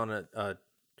themselves on a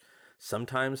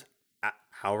sometimes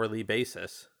hourly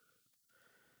basis,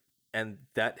 and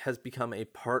that has become a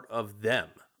part of them.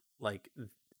 Like,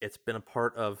 it's been a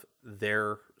part of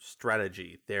their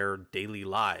strategy, their daily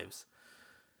lives.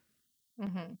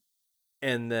 Mm-hmm.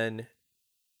 And then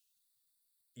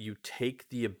you take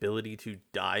the ability to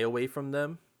die away from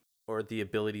them, or the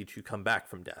ability to come back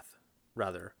from death,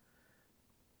 rather.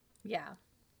 Yeah.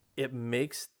 It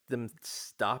makes them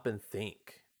stop and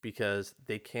think, because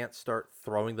they can't start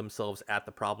throwing themselves at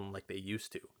the problem like they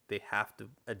used to. They have to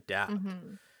adapt.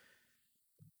 Mm-hmm.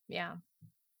 Yeah.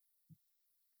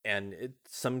 And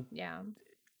Yeah.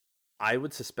 I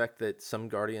would suspect that some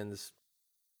Guardians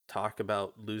talk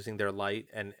about losing their light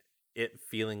and it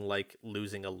feeling like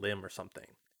losing a limb or something.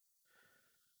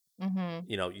 Mm-hmm.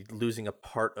 You know, losing a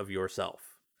part of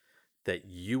yourself that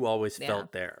you always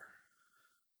felt there.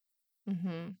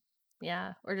 Mm-hmm.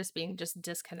 Yeah. Or just being just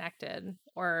disconnected,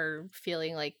 or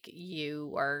feeling like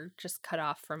you are just cut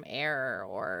off from air,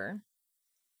 or,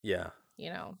 Yeah.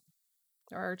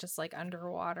 or just like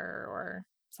underwater or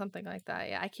something like that.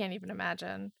 Yeah. I can't even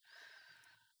imagine.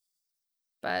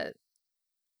 But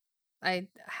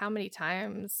how many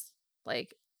times,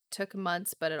 like, took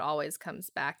months, but it always comes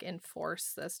back in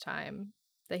force this time,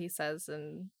 that he says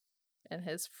in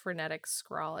his frenetic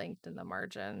scrawling in the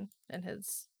margin in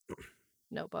his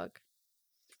notebook.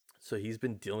 So he's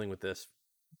been dealing with this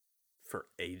for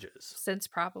ages. Since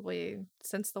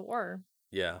the war.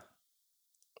 Yeah.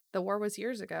 The war was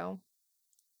years ago.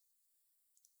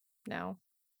 Now.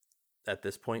 At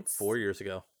this point, 4 years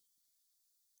ago.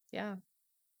 Yeah.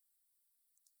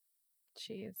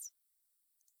 Jeez.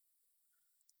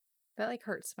 That like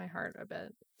hurts my heart a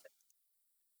bit.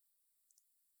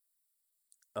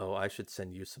 Oh, I should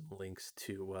send you some links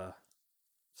to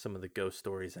some of the Ghost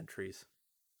Stories entries.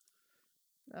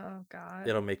 Oh God.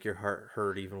 It'll make your heart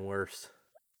hurt even worse.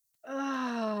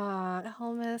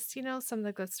 Helmus, some of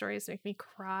the Ghost Stories make me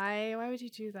cry. Why would you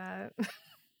do that?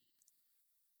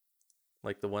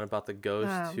 Like the one about the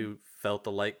ghost who felt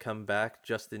the light come back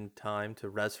just in time to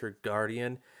res her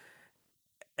guardian,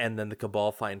 and then the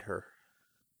Cabal find her.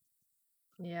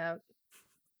 Yeah.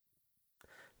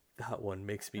 That one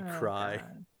makes me cry.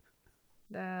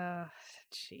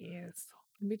 Jeez.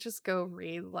 Let me just go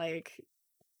read I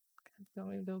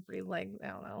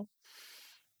don't know.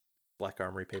 Black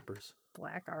Armory Papers.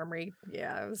 Black Armory.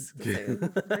 Yeah, I was gonna say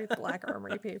read Black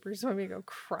Armory Papers. Want me to go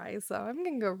cry? So I'm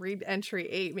gonna go read entry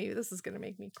 8. Maybe this is gonna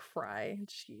make me cry.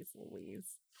 Jeez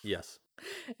Louise. Yes.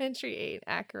 Entry 8,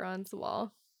 Acheron's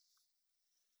Wall.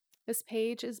 This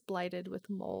page is blighted with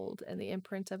mold and the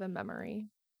imprint of a memory.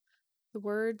 The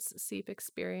words seep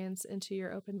experience into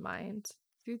your open mind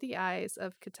through the eyes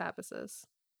of Catabasis.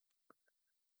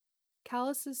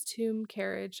 Callus's tomb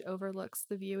carriage overlooks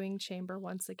the viewing chamber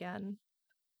once again.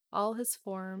 All his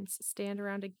forms stand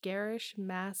around a garish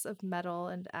mass of metal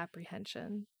and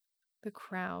apprehension. The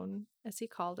crown, as he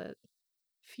called it.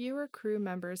 Fewer crew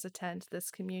members attend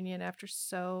this communion after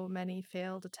so many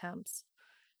failed attempts.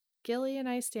 Gilly and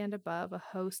I stand above a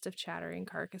host of chattering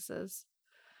carcasses.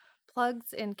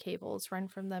 Plugs and cables run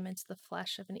from them into the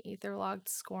flesh of an ether-logged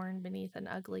scorn beneath an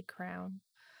ugly crown.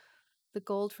 The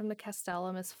gold from the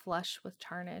castellum is flush with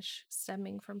tarnish,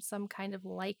 stemming from some kind of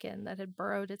lichen that had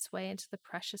burrowed its way into the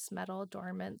precious metal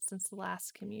dormant since the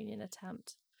last communion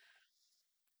attempt.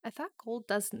 I thought gold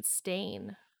doesn't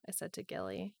stain, I said to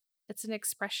Gilly. It's an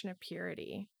expression of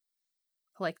purity.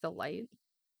 Like the light?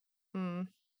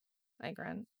 I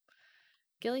grunt.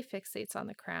 Gilly fixates on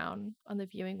the crown, on the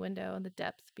viewing window, and the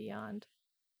depth beyond.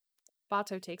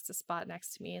 Bato takes a spot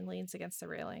next to me and leans against the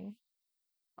railing.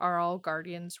 Are all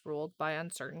guardians ruled by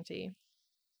uncertainty?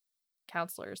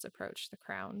 Counselors approach the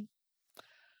crown.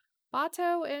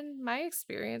 Bato, in my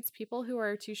experience, people who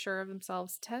are too sure of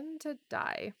themselves tend to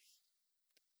die.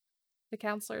 The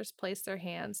counselors place their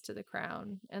hands to the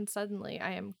crown, and suddenly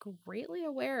I am greatly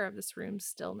aware of this room's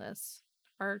stillness,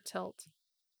 or tilt.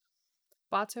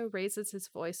 Bato raises his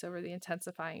voice over the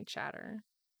intensifying chatter.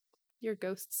 Your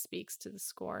ghost speaks to the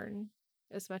scorn,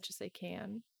 as much as they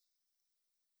can.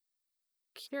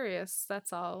 Curious,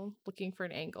 that's all, looking for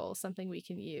an angle, something we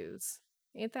can use.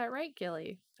 Ain't that right,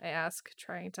 Gilly? I ask,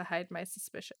 trying to hide my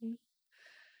suspicion.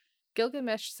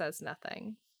 Gilgamesh says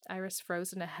nothing, iris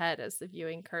frozen ahead as the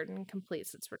viewing curtain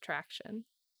completes its retraction.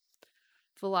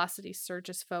 Velocity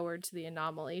surges forward to the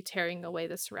anomaly, tearing away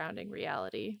the surrounding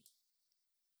reality.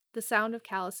 The sound of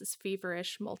Callus's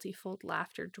feverish, multifold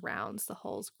laughter drowns the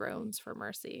hull's groans for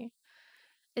mercy.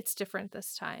 It's different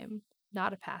this time.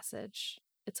 Not a passage.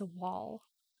 It's a wall.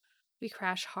 We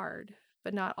crash hard,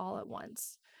 but not all at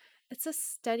once. It's a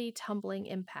steady tumbling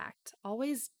impact,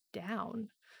 always down.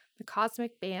 The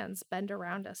cosmic bands bend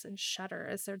around us and shudder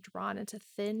as they're drawn into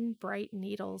thin, bright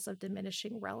needles of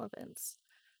diminishing relevance.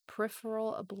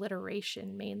 Peripheral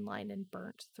obliteration mainlined and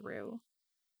burnt through.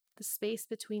 The space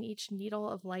between each needle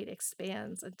of light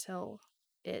expands until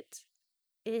it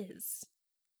is.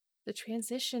 The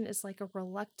transition is like a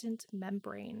reluctant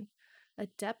membrane, a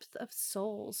depth of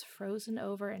souls frozen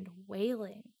over and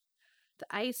wailing. The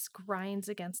ice grinds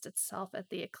against itself at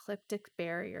the ecliptic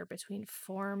barrier between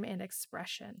form and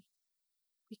expression.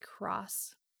 We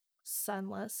cross,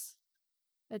 sunless,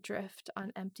 adrift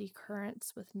on empty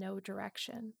currents with no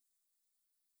direction.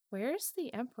 Where's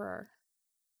the Emperor?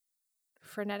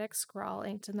 Frenetic scrawl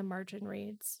inked in the margin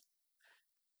reads.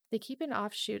 They keep an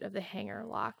offshoot of the hangar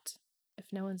locked,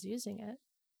 if no one's using it.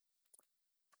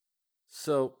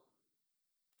 So,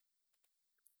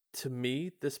 to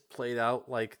me, this played out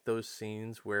like those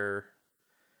scenes where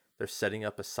they're setting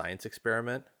up a science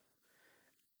experiment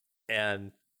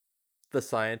and the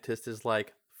scientist is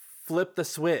like, flip the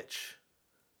switch.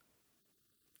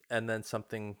 And then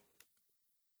something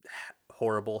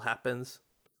horrible happens.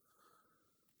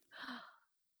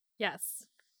 Yes.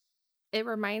 It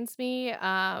reminds me,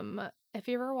 if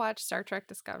you ever watched Star Trek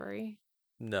Discovery,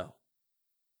 No.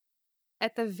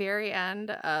 at the very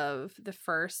end of the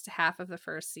first half of the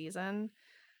first season,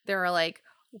 there were like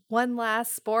one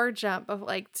last spore jump of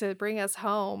like to bring us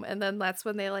home, and then that's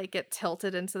when they like get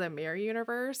tilted into the mirror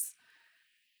universe.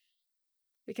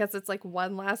 Because it's like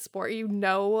one last spore, you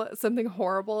know something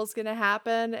horrible is gonna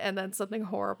happen, and then something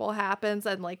horrible happens,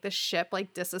 and like the ship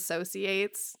like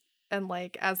disassociates, and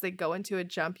like as they go into a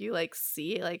jump, you like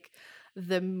see like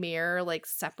the mirror like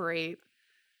separate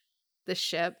the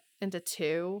ship into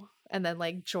two and then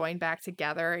like join back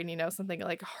together, and you know something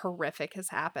like horrific has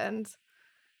happened,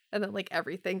 and then like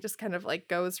everything just kind of like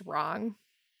goes wrong,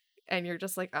 and you're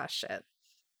just like, oh shit.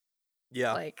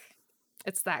 Yeah. Like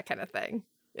it's that kind of thing.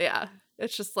 Yeah.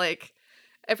 It's just like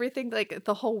everything, like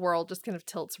the whole world just kind of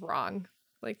tilts wrong.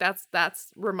 Like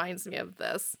that's reminds me of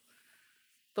this.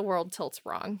 The world tilts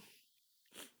wrong.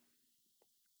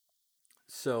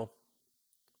 So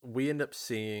we end up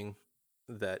seeing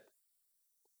that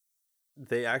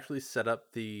they actually set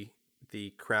up the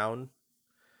crown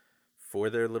for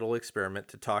their little experiment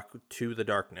to talk to the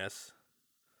darkness.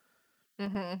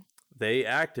 Mm-hmm. They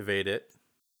activate it,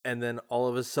 and then all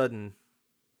of a sudden,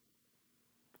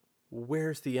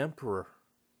 where's the Emperor?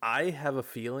 I have a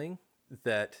feeling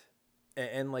that,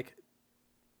 and like,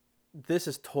 this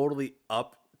is totally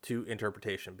up to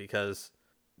interpretation because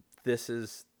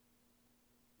there's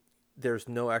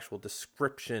no actual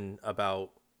description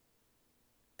about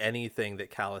anything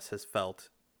that Callus has felt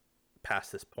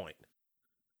past this point.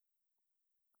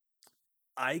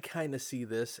 I kind of see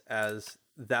this as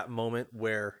that moment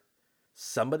where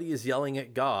somebody is yelling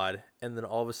at God, and then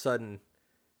all of a sudden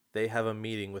they have a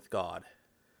meeting with God.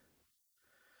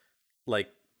 Like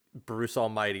Bruce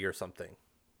Almighty or something.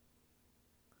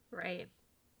 Right.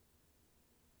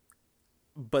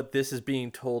 But this is being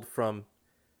told from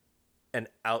an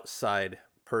outside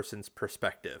person's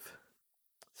perspective.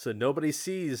 So nobody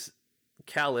sees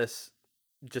Callus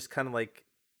just kind of like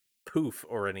poof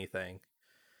or anything.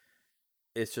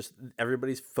 It's just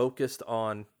everybody's focused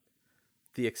on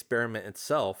the experiment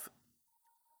itself.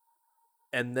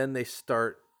 And then they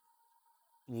start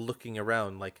looking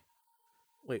around like,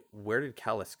 wait, where did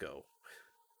Callus go?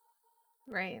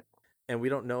 Right. And we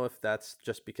don't know if that's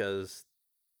just because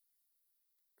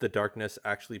the darkness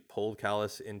actually pulled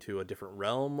Callus into a different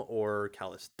realm, or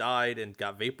Callus died and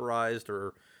got vaporized,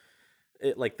 or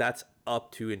it, like, that's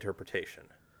up to interpretation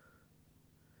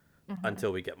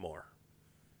until we get more.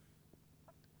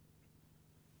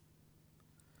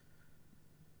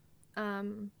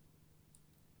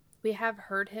 We have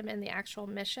heard him in the actual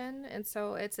mission, and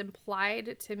so it's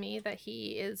implied to me that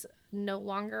he is no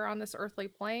longer on this earthly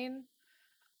plane.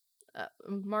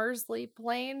 Marsley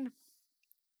plane,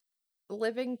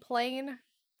 living plane.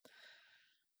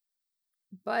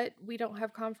 But we don't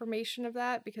have confirmation of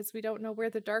that because we don't know where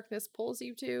the darkness pulls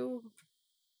you to.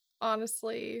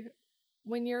 Honestly,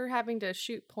 when you're having to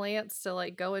shoot plants to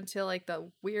like go into like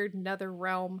the weird nether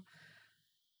realm,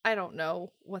 I don't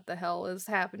know what the hell is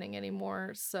happening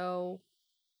anymore. So,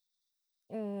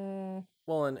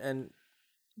 well, and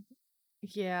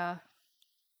yeah,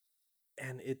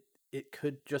 and it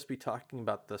could just be talking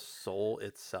about the soul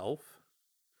itself,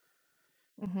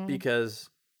 because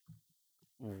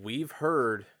we've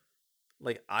heard,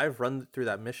 like, I've run through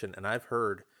that mission and I've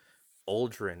heard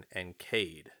Uldren and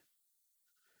Cade,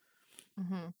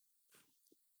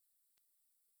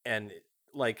 and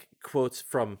like quotes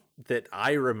from that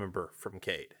I remember from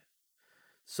Cade.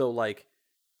 So like,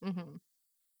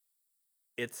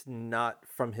 it's not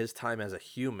from his time as a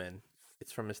human;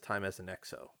 it's from his time as an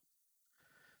exo.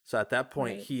 So at that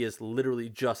point, Right. he is literally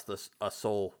just a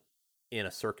soul in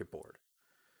a circuit board.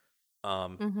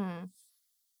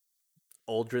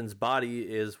 Uldren's body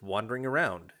is wandering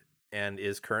around and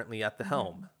is currently at the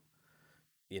helm.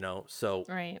 You know, so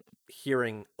Right.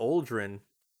 hearing Uldren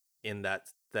in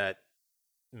that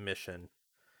mission,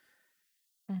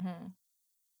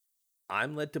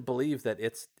 I'm led to believe that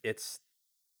it's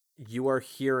you are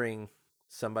hearing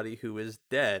somebody who is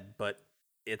dead, but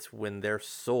it's when their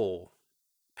soul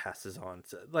passes on.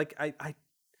 So, like, I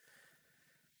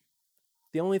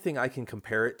the only thing I can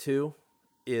compare it to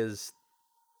is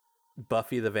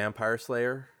Buffy the Vampire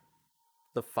Slayer.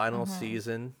 The final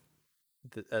season,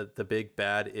 the big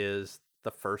bad is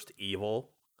the first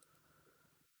evil,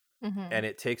 and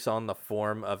it takes on the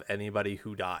form of anybody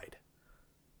who died.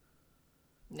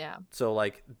 Yeah. So,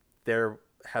 like, there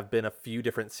have been a few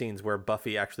different scenes where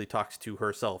Buffy actually talks to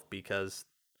herself because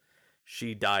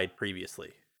she died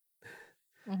previously.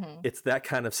 It's that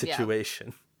kind of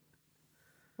situation.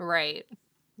 Right.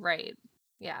 Right.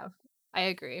 Yeah. I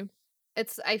agree.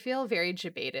 I feel very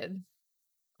debated,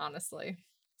 honestly.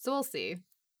 So we'll see.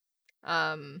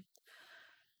 I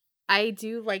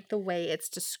do like the way it's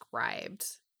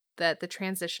described, that the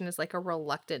transition is like a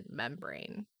reluctant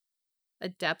membrane, a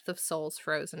depth of souls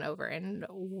frozen over and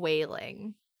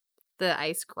wailing. The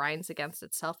ice grinds against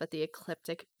itself at the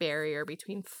ecliptic barrier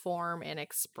between form and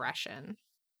expression.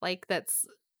 Like, that's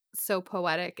so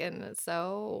poetic and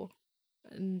so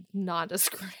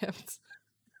nondescript.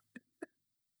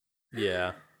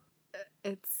 Yeah.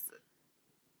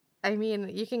 I mean,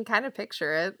 you can kind of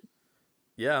picture it.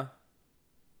 Yeah.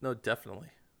 No,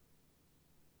 definitely.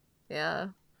 Yeah.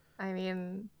 I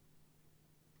mean,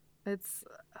 it's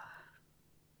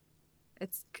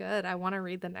good. I want to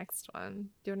read the next one.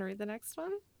 Do you want to read the next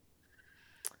one?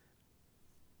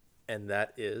 And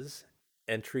that is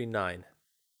Entry 9,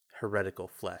 Heretical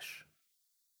Flesh.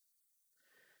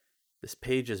 This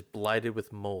page is blighted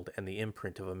with mold and the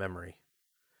imprint of a memory.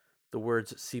 The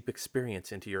words seep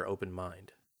experience into your open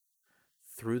mind,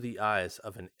 through the eyes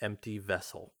of an empty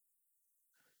vessel.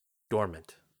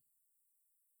 Dormant.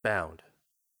 Bound.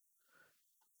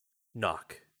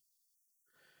 Knock.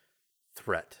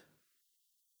 Threat.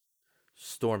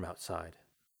 Storm outside.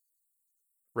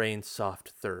 Rain's soft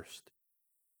thirst.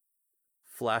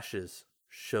 Flashes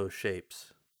show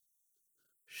shapes.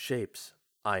 Shapes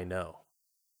I know.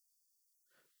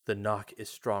 The knock is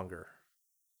stronger.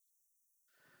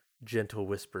 Gentle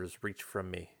whispers reach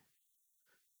from me.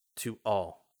 To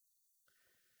all.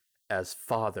 As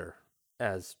father,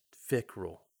 as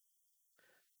Fikrul.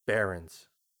 Barons.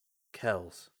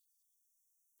 Kells.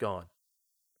 Gone.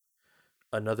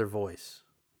 Another voice.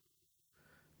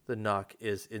 The knock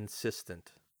is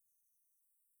insistent.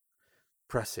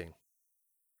 Pressing.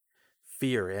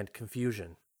 Fear and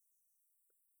confusion.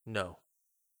 No.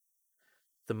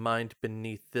 The mind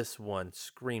beneath this one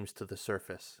screams to the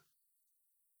surface.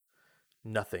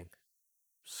 Nothing.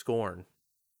 Scorn.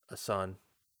 A son.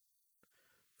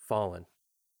 Fallen.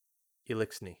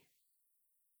 Elixni.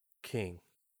 King.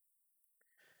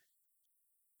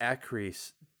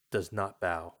 Akris does not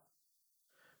bow.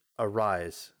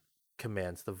 Arise,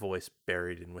 commands the voice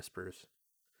buried in whispers.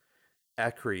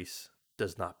 Akris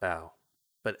does not bow,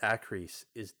 but Akris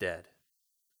is dead.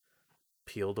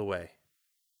 Peeled away.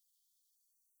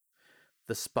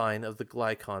 The spine of the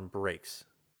Glykon breaks,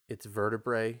 its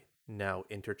vertebrae now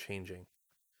interchanging.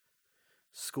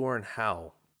 Scorn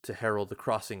howl to herald the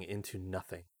crossing into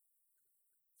nothing.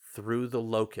 Through the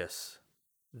locusts,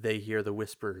 they hear the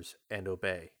whispers and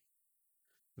obey.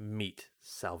 Meet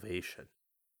salvation.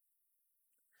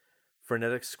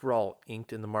 Frenetic scrawl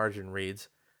inked in the margin reads,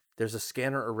 "There's a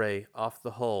scanner array off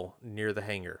the hull near the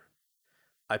hangar.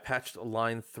 I patched a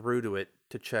line through to it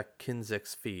to check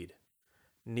Kinzek's feed.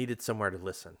 needed somewhere to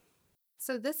listen.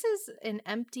 So this is an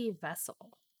empty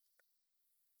vessel.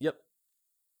 Yep.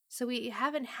 So we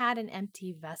haven't had an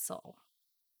empty vessel.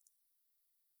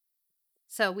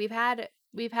 So we've had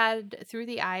through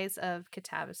the eyes of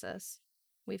Catabasis,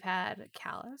 we've had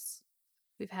Callus.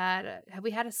 Have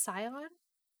we had a Scion?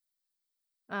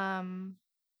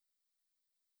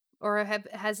 Or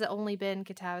has it only been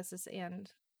Catabasis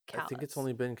and Callus? I think it's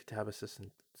only been Catabasis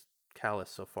and Callus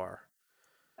so far.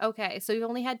 Okay, so we've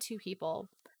only had 2 people.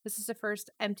 This is the first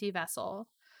empty vessel.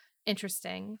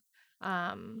 Interesting.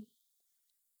 But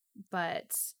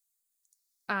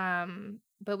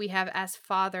we have as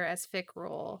father as Fick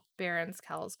rule, Baron's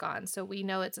Kell's gone. So we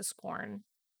know it's a Scorn.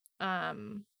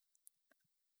 But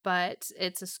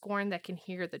it's a Scorn that can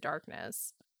hear the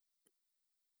darkness.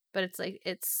 But it's like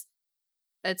it's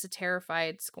a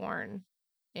terrified Scorn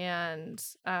and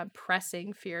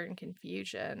pressing fear and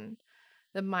confusion.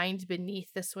 The mind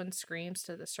beneath this one screams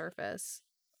to the surface.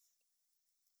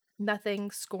 Nothing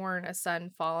scorn a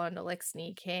son fallen to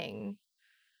Lixni king.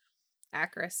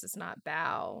 Acaris does not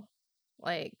bow.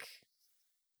 Like,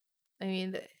 I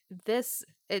mean, this,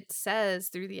 it says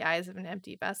through the eyes of an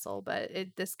empty vessel, but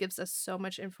this gives us so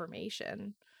much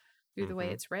information through the way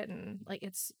it's written. Like,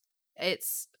 it's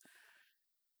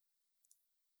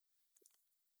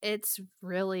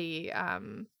really,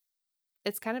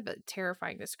 it's kind of a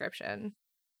terrifying description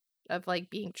of like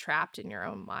being trapped in your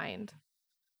own mind.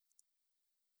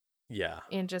 Yeah.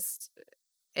 And just,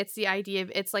 it's the idea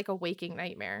of, it's like a waking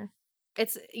nightmare.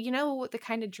 It's, you know, the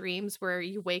kind of dreams where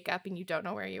you wake up and you don't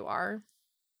know where you are.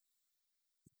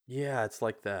 Yeah, it's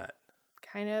like that.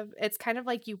 It's kind of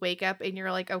like you wake up and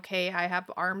you're like, okay, I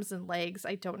have arms and legs.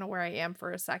 I don't know where I am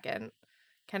for a second.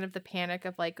 Kind of the panic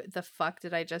of like, the fuck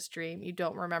did I just dream? You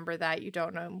don't remember that. You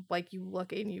don't know. Like, you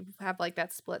look and you have like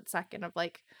that split second of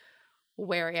like,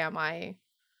 where am I?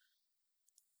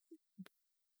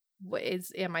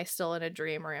 Am I still in a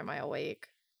dream or am I awake?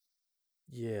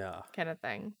 Yeah. Kind of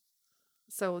thing.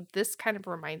 So this kind of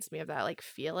reminds me of that, like,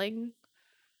 feeling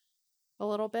a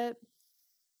little bit.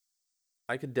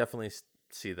 I could definitely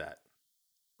see that.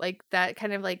 Like, that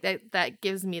kind of like that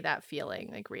gives me that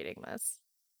feeling, like, reading this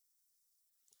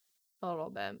a little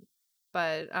bit.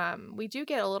 But we do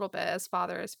get a little bit as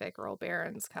father as Fickle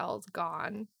Baron's Kell's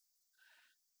gone.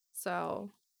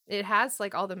 So it has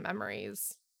like all the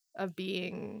memories of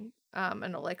being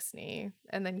an Elixni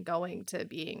and then going to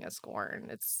being a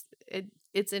Scorn.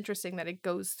 It's interesting that it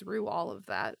goes through all of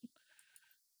that.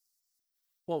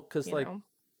 Well, because like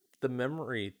the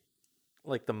memory,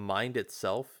 like the mind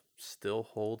itself still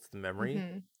holds the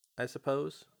memory, I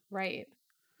suppose. Right.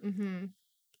 Mm-hmm.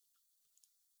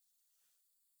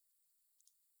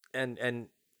 And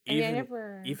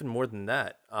even more than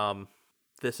that,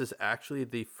 this is actually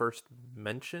the first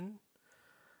mention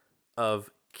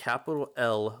of capital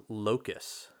L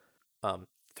locus.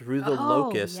 Through the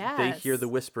locus, they hear the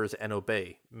whispers and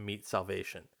obey, meet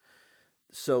salvation.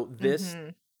 So this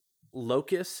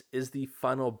locus is the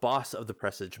final boss of the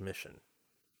Presage mission.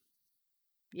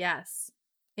 Yes.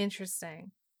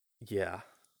 Interesting. Yeah.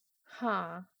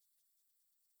 Huh.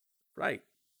 Right.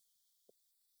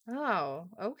 Oh,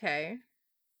 okay.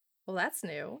 Well, that's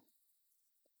new.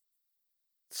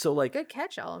 So, like, good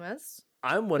catch, Alamus.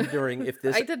 I'm wondering if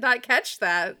this I did not catch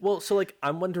that. Well, so like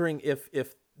I'm wondering if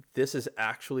this is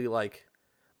actually like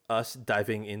us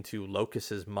diving into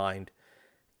Locus's mind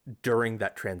during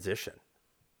that transition.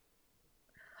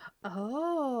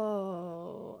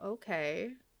 Oh, okay.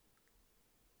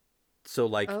 So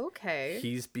like okay.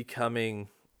 He's becoming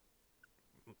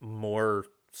more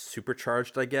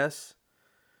supercharged, I guess.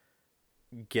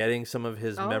 Getting some of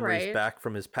his memories back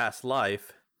from his past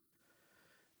life.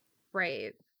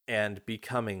 Right. And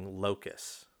becoming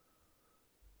Locus.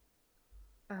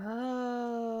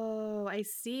 Oh, I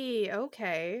see.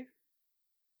 Okay.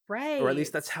 Right. Or at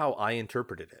least that's how I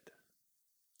interpreted it.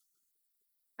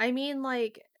 I mean,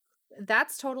 like,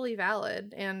 that's totally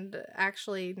valid. And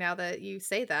actually, now that you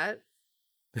say that,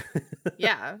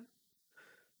 yeah.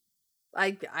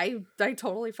 I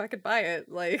totally fucking buy it.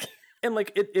 Like, and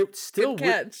like it still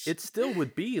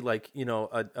would be like, you know,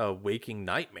 a waking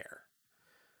nightmare.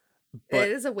 But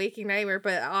it is a waking nightmare,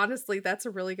 but honestly, that's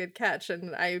a really good catch.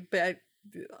 And I bet,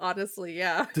 honestly,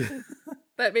 yeah,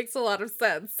 that makes a lot of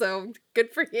sense. So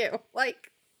good for you.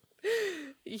 Like,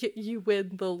 you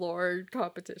win the lore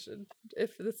competition.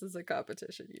 If this is a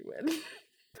competition, you win.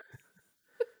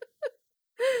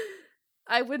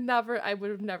 I would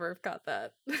have never have got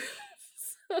that.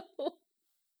 So.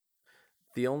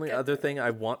 The only other thing I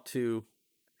want to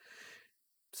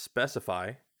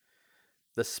specify,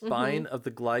 the spine of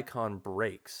the Glykon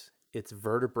breaks, its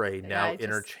vertebrae now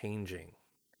interchanging.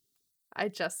 I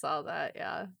just saw that,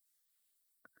 yeah.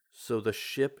 So the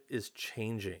ship is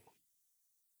changing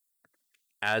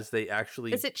as they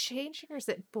actually. Is it changing or is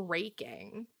it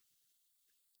breaking?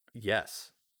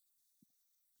 Yes.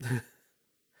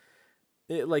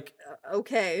 Like,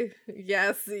 Okay.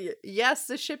 Yes. Yes,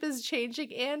 the ship is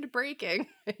changing and breaking.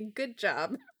 Good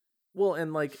job. well,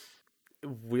 and like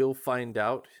we'll find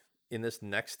out in this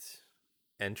next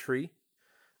entry.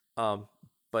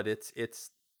 But it's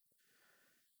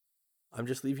I'm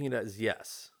just leaving it as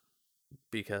yes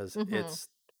because Mm-hmm.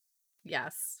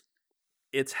 Yes.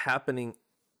 it's happening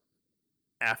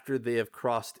after they have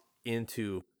crossed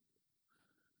into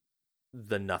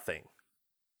the nothing,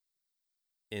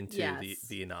 into Yes.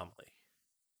 the anomaly.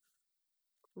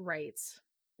 Right.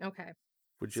 Okay.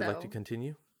 Would you like to So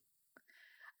continue?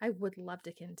 I would love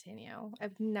to continue.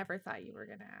 I've never thought you were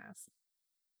going to ask.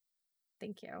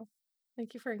 Thank you.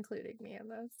 Thank you for including me in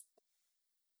this.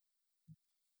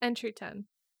 Entry 10.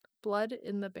 Blood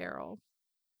in the Barrel.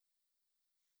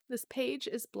 This page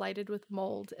is blighted with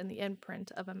mold and the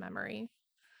imprint of a memory.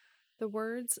 The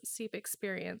words seep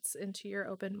experience into your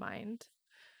open mind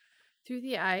through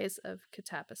the eyes of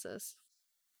catabasis.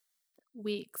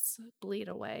 Weeks bleed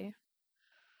away.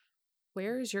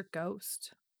 Where is your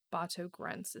ghost? Bato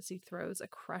grunts as he throws a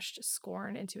crushed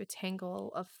scorn into a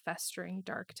tangle of festering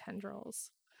dark tendrils.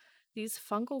 These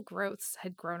fungal growths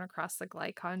had grown across the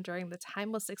Glycon during the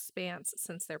timeless expanse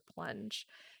since their plunge,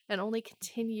 and only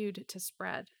continued to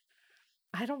spread.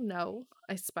 I don't know,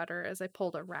 I sputter as I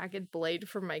pulled a ragged blade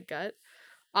from my gut,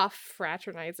 off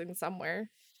fraternizing somewhere.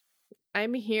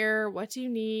 I'm here. What do you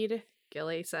need?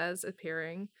 Gilly says,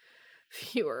 appearing.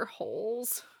 Fewer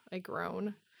holes, I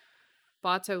groan.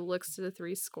 Bato looks to the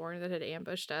 3 scorn that had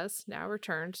ambushed us, now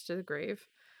returned to the grave.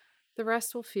 The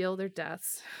rest will feel their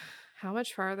deaths. How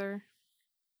much farther?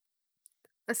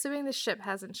 Assuming the ship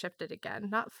hasn't shifted again,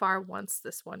 not far once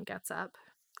this one gets up.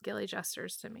 Gilly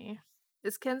gestures to me.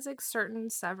 Is Kinzig certain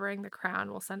severing the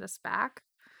crown will send us back?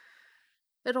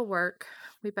 It'll work.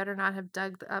 We better not have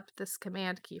dug up this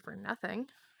command key for nothing,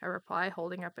 I reply,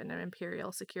 holding up an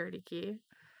Imperial security key.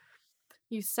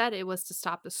 You said it was to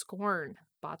stop the scorn,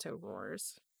 Bato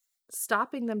roars.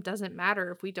 Stopping them doesn't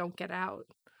matter if we don't get out.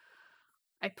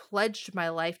 I pledged my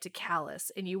life to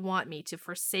Callus, and you want me to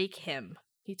forsake him,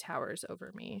 he towers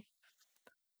over me.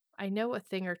 I know a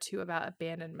thing or two about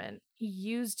abandonment. He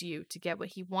used you to get what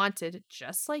he wanted,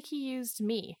 just like he used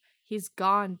me. He's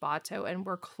gone, Bato, and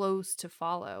we're close to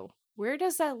follow. Where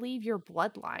does that leave your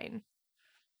bloodline?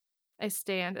 I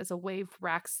stand as a wave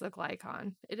racks the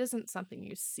Glycon. It isn't something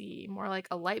you see, more like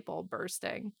a light bulb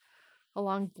bursting. A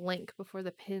long blink before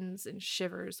the pins and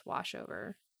shivers wash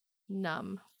over.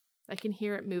 Numb. I can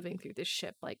hear it moving through the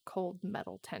ship like cold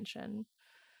metal tension.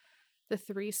 The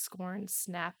 3 scorns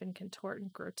snap and contort in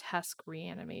grotesque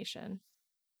reanimation.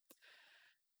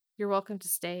 You're welcome to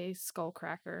stay,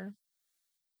 Skullcracker.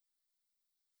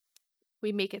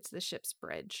 We make it to the ship's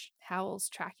bridge, Howells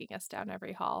tracking us down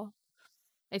every hall.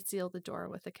 I seal the door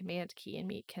with a command key and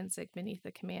meet Kinzig beneath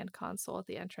the command console at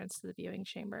the entrance to the viewing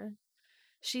chamber.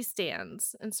 She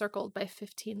stands, encircled by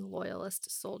 15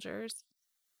 loyalist soldiers.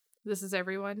 This is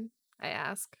everyone? I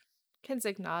ask.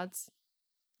 Kinzig nods.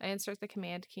 I insert the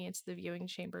command key into the viewing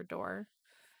chamber door.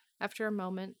 After a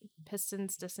moment,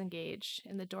 pistons disengage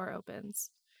and the door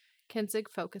opens. Kinzig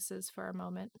focuses for a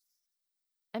moment.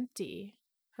 Empty,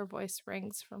 her voice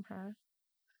rings from her.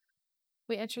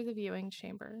 We enter the viewing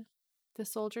chamber. The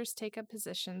soldiers take up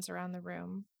positions around the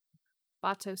room.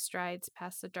 Bato strides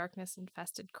past the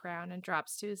darkness-infested crown and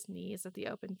drops to his knees at the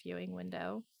open viewing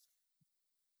window.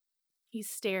 He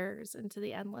stares into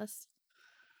the endless.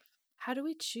 How do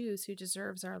we choose who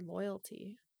deserves our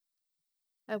loyalty?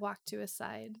 I walk to his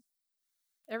side.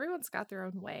 Everyone's got their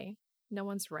own way. No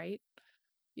one's right.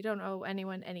 You don't owe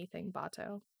anyone anything,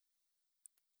 Bato.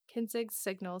 Kinzig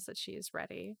signals that she is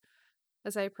ready.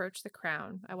 As I approach the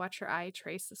crown, I watch her eye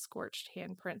trace the scorched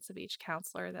handprints of each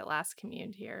counselor that last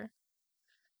communed here.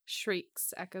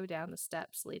 Shrieks echo down the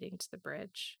steps leading to the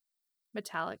bridge.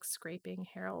 Metallic scraping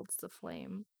heralds the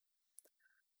flame.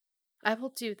 I will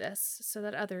do this so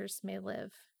that others may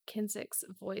live. Kinzig's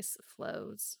voice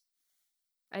flows.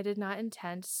 I did not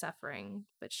intend suffering,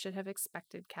 but should have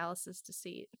expected Callus's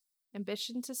deceit.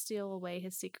 Ambition to steal away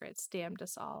his secrets damned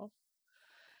us all.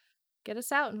 Get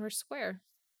us out and we're square.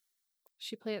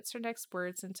 She plants her next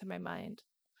words into my mind.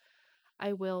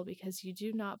 I will, because you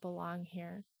do not belong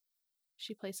here.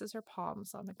 She places her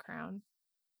palms on the crown.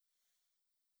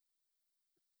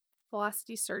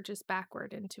 Velocity surges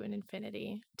backward into an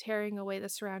infinity, tearing away the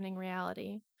surrounding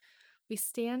reality. We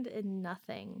stand in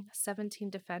nothing, 17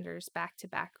 defenders back to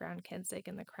back around Kinzig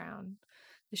and the crown.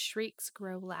 The shrieks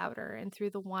grow louder, and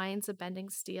through the whines of bending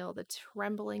steel, the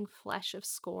trembling flesh of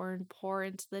scorn pour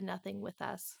into the nothing with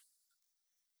us.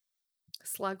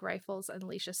 Slug rifles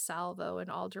unleash a salvo in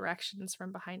all directions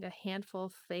from behind a handful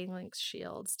of phalanx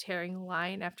shields, tearing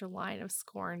line after line of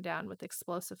scorn down with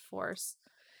explosive force.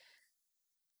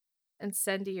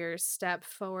 Incendiaries step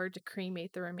forward to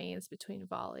cremate the remains between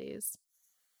volleys.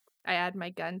 I add my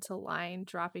gun to line,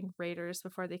 dropping raiders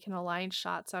before they can align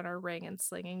shots on our ring and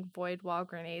slinging void wall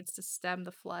grenades to stem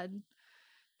the flood.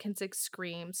 Kinzig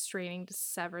screams, straining to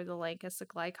sever the link as the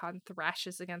Glycon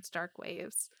thrashes against dark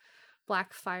waves.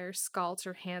 Black fire scalds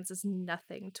her hands as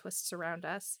nothing twists around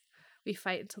us. We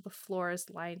fight until the floor is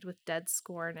lined with dead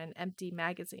scorn and empty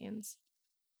magazines.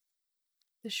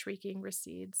 The shrieking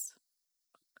recedes.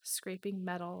 Scraping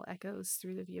metal echoes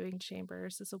through the viewing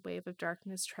chambers as a wave of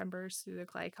darkness tremors through the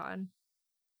Glycon.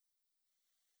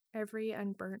 Every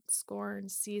unburnt scorn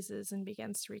seizes and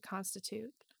begins to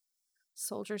reconstitute.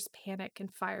 Soldiers panic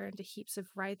and fire into heaps of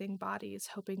writhing bodies,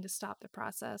 hoping to stop the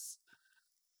process.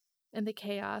 In the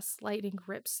chaos, lightning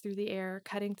rips through the air,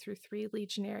 cutting through 3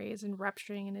 legionaries and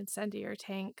rupturing an incendiary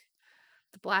tank.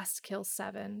 The blast kills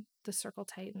 7, the circle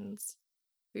tightens.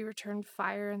 We return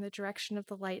fire in the direction of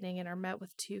the lightning and are met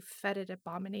with 2 fetid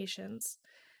abominations.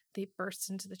 They burst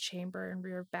into the chamber and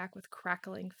rear back with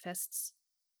crackling fists.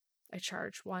 I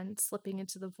charge one, slipping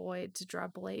into the void to draw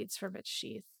blades from its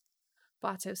sheath.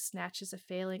 Bato snatches a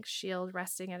phalanx shield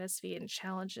resting at his feet and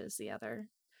challenges the other.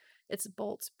 Its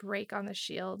bolts break on the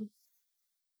shield.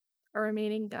 Our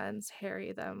remaining guns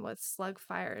harry them with slug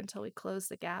fire until we close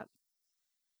the gap.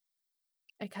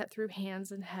 I cut through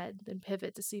hands and head, then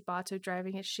pivot to see Bato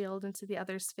driving his shield into the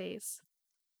other's face.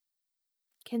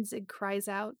 Kinzig cries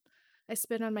out. I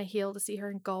spin on my heel to see her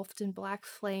engulfed in black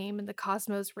flame and the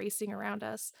cosmos racing around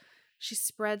us. She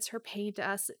spreads her pain to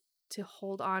us to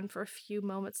hold on for a few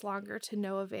moments longer to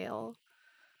no avail.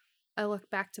 I look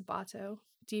back to Bato,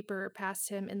 deeper past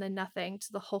him in the nothing,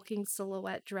 to the hulking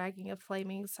silhouette dragging a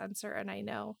flaming censer, and I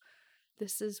know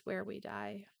this is where we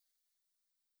die.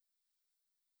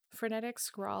 Frenetic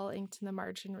scrawl inked in the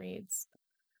margin reads,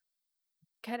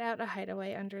 cut out a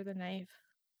hideaway under the knife,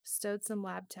 stowed some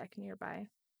lab tech nearby.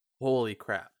 Holy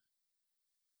crap.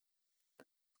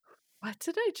 What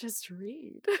did I just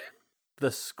read?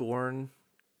 The Scorn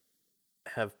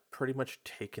have pretty much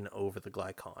taken over the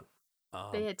Glycon.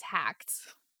 They attacked.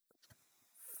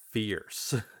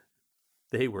 Fierce.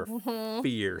 They were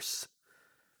fierce.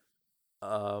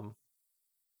 The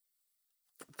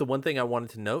one thing I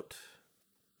wanted to note,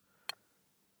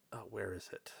 where is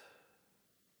it?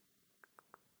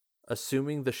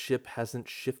 Assuming the ship hasn't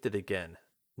shifted again,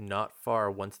 not far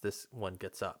once this one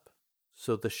gets up.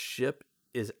 So the ship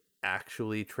is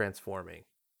actually transforming.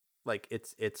 Like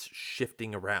it's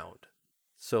shifting around.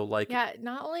 So like, yeah,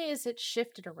 not only is it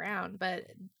shifted around, but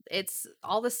it's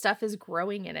all the stuff is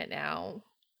growing in it now.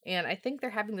 And I think they're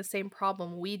having the same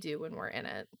problem we do when we're in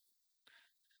it.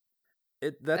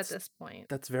 That's at this point.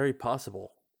 That's very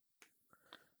possible.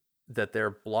 That they're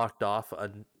blocked off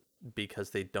because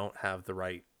they don't have the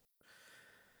right.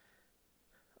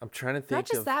 I'm trying to think. Not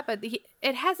just that, but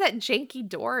it has that janky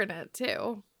door in it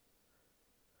too.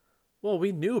 Well,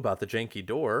 we knew about the janky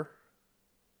door.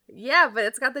 Yeah, but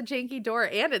it's got the janky door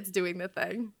and it's doing the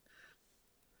thing.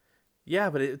 Yeah,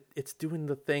 but it's doing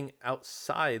the thing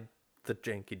outside the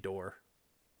janky door.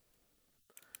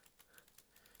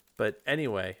 But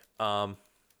anyway,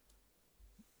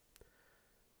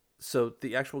 so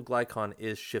the actual Glycon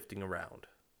is shifting around.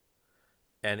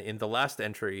 And in the last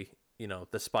entry,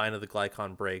 the spine of the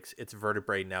Glycon breaks, its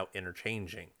vertebrae now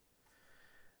interchanging.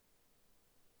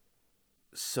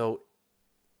 So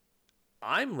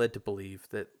I'm led to believe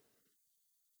that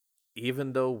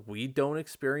even though we don't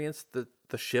experience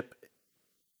the ship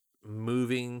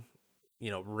moving,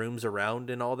 rooms around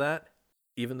and all that,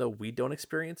 even though we don't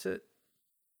experience it,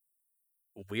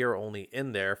 we are only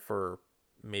in there for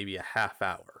maybe a half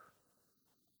hour.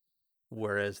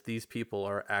 Whereas these people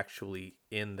are actually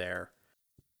in there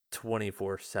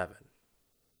 24/7.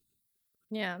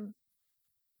 Yeah.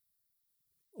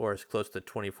 Or as close to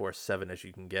 24/7 as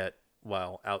you can get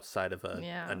while outside of an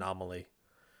anomaly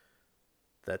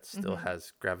that still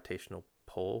has gravitational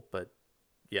pull, but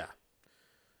yeah.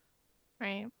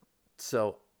 Right.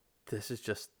 So this is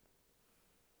just,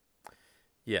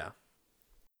 yeah.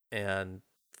 And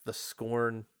the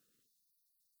Scorn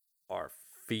are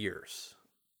fierce.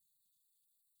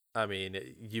 I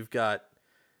mean, you've got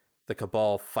the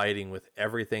Cabal fighting with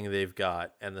everything they've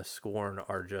got, and the Scorn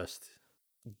are just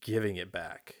giving it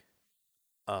back.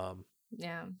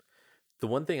 Yeah. The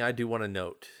one thing I do want to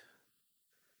note,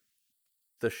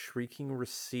 the shrieking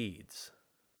recedes,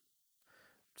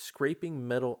 scraping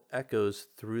metal echoes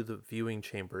through the viewing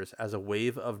chambers as a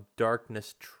wave of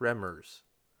darkness tremors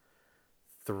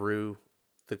through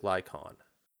the Glycon.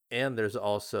 And there's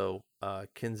also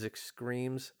Kinzik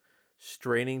screams,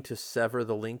 straining to sever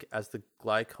the link as the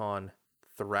Glycon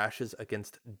thrashes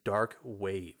against dark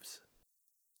waves.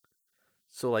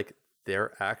 So, like,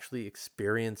 they're actually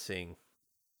experiencing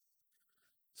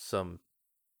some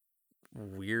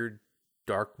weird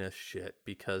darkness shit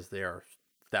because they are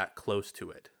that close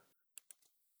to it.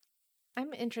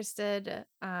 I'm interested,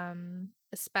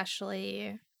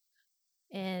 especially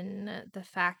in the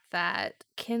fact that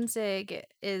Kinzig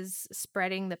is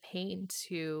spreading the pain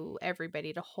to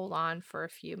everybody to hold on for a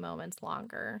few moments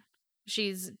longer.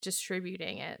 She's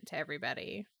distributing it to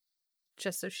everybody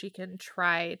just so she can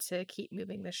try to keep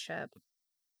moving the ship.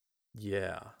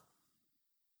 Yeah.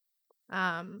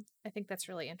 I think that's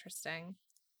really interesting.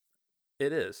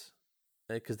 It is.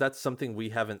 Because that's something we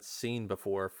haven't seen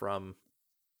before from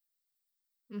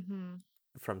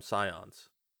Scions.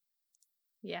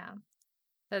 Yeah.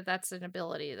 That's an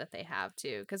ability that they have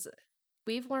too, because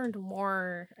we've learned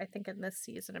more, I think, in this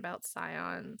season about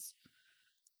Scions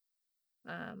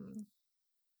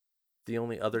The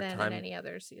only other than time in any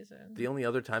other season. The only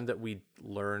other time that we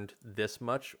learned this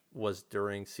much was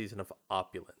during Season of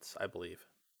Opulence, I believe.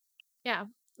 Yeah.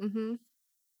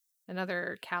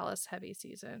 Another Callus heavy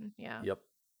season. Yeah. Yep.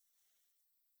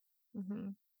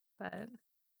 But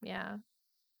yeah.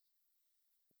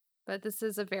 But this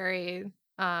is a very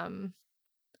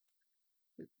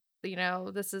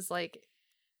this is like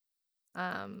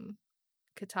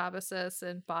Katabasis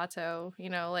and Bato,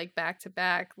 like back to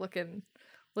back, looking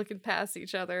past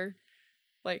each other.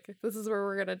 Like, this is where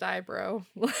we're gonna die, bro.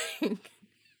 Like,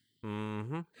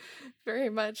 very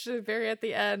much, very at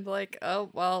the end, like, oh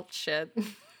well, shit.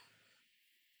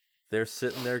 They're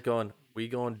sitting there going, "We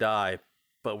gonna die,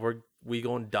 but we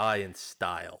gonna die in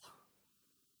style."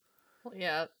 Well,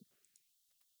 yeah.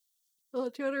 Well,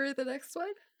 do you want to read the next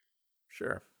one?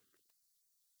 Sure.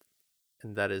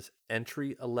 And that is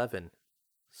entry 11,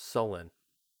 Sullen.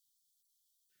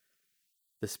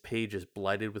 This page is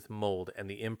blighted with mold and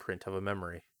the imprint of a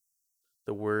memory.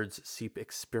 The words seep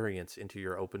experience into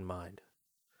your open mind.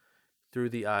 Through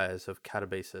the eyes of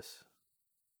Catabasis.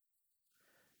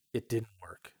 It didn't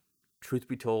work. Truth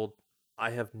be told,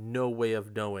 I have no way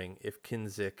of knowing if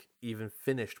Kinzik even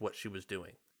finished what she was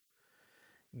doing.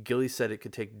 Gilly said it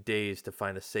could take days to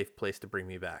find a safe place to bring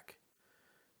me back.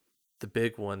 The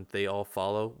big one they all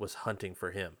follow was hunting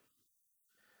for him.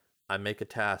 I make a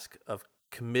task of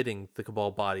committing the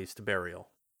Cabal bodies to burial.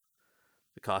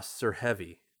 The costs are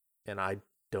heavy, and I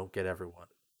don't get everyone.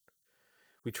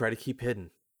 We try to keep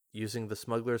hidden, using the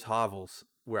smuggler's hovels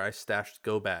where I stashed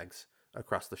go bags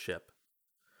across the ship.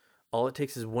 All it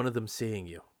takes is one of them seeing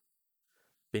you.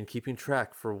 Been keeping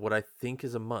track for what I think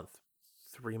is a month.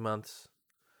 3 months.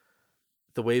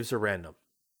 The waves are random.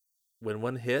 When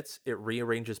one hits, it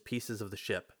rearranges pieces of the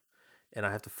ship, and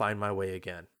I have to find my way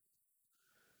again.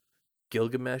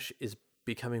 Gilgamesh is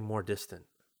becoming more distant,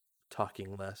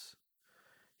 talking less.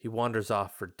 He wanders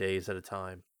off for days at a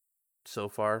time. So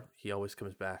far, he always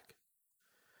comes back.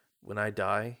 When I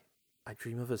die, I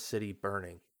dream of a city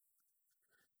burning.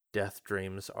 Death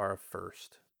dreams are a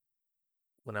first.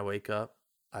 When I wake up,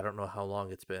 I don't know how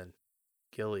long it's been.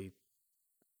 Gilly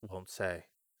won't say.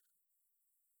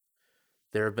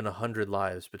 There have been 100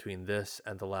 lives between this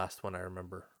and the last one I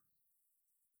remember.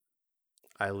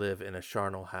 I live in a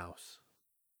charnel house.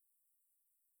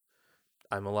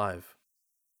 I'm alive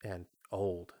and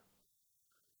old.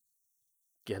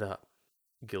 Get up.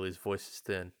 Gilly's voice is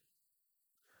thin.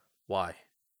 Why?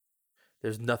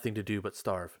 There's nothing to do but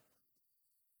starve.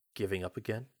 Giving up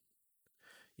again?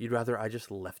 You'd rather I just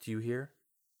left you here?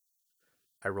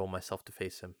 I roll myself to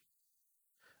face him.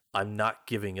 I'm not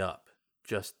giving up.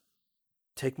 Just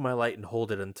take my light and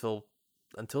hold it until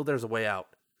there's a way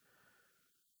out.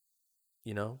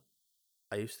 You know,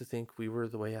 I used to think we were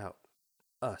the way out.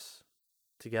 Us.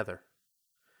 Together.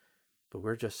 But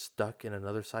we're just stuck in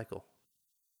another cycle.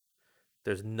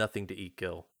 There's nothing to eat,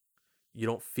 Gil. You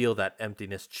don't feel that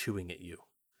emptiness chewing at you.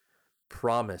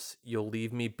 Promise you'll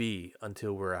leave me be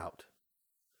until we're out.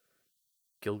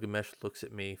 Gilgamesh looks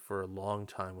at me for a long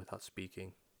time without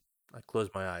speaking. I close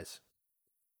my eyes.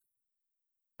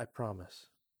 I promise.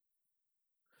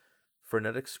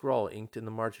 Frenetic scrawl inked in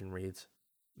the margin reads,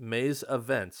 May's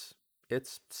events.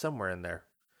 It's somewhere in there.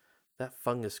 That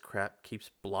fungus crap keeps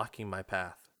blocking my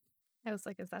path. I was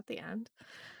like, is that the end?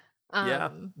 Yeah.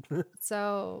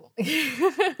 So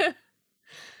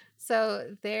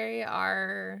so they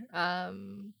are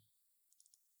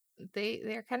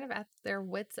they're kind of at their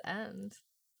wits' end.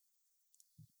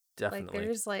 Definitely.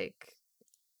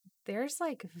 There's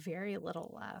very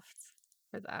little left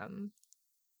for them.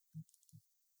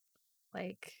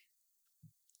 Like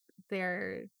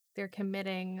they're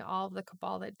committing all of the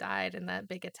cabal that died in that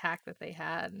big attack that they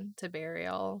had to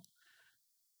Burial.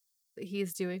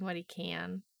 He's doing what he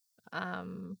can.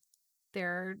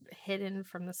 They're hidden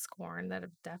from the Scorn that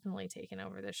have definitely taken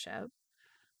over the ship.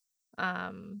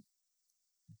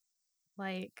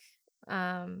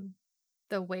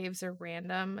 The waves are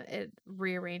random. It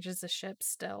rearranges the ship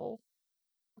still.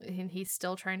 And he's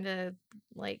still trying to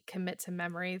commit to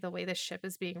memory the way the ship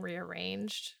is being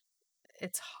rearranged.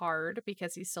 It's hard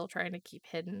because he's still trying to keep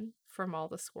hidden from all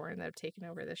the Scorn that have taken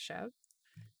over the ship.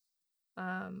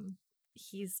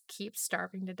 He keeps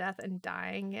starving to death and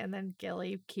dying, and then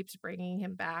Gilly keeps bringing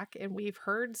him back. And we've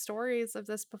heard stories of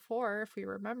this before, if we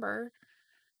remember.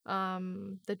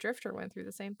 The Drifter went through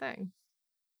the same thing.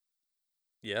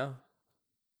 Yeah.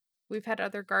 We've had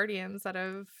other Guardians that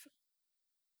have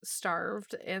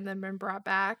starved and then been brought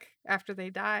back after they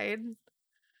died.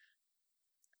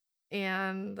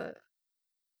 And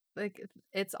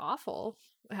it's awful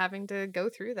having to go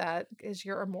through that because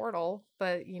you're immortal,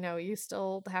 but you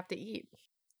still have to eat.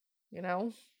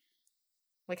 How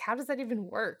does that even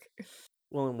work?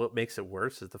 Well, and what makes it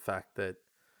worse is the fact that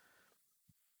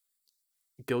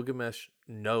Gilgamesh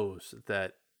knows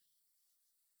that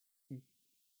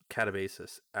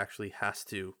Catabasis actually has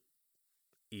to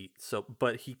eat,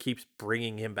 but he keeps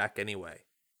bringing him back anyway.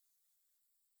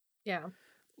 Yeah.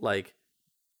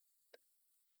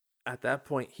 At that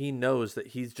point, he knows that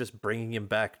he's just bringing him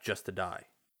back just to die.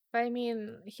 But I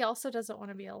mean, he also doesn't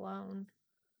want to be alone.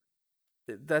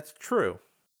 That's true.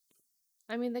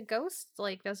 I mean, the ghost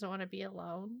doesn't want to be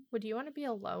alone. Would you want to be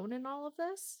alone in all of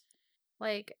this?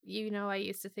 I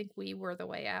used to think we were the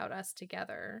way out, us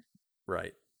together.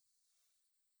 Right.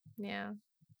 Yeah.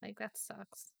 That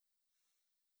sucks.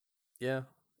 Yeah,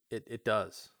 it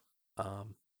does.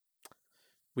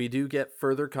 We do get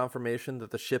further confirmation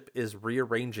that the ship is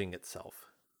rearranging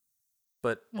itself,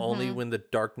 but only when the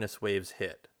darkness waves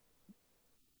hit.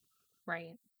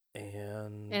 Right.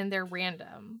 And they're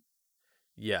random.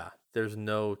 Yeah, there's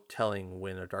no telling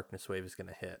when a darkness wave is going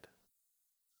to hit.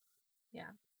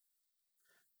 Yeah.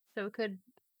 So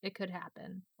it could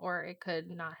happen, or it could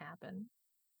not happen.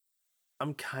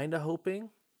 I'm kind of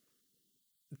hoping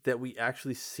that we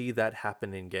actually see that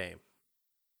happen in game.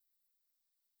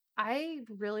 I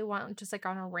really want just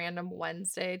on a random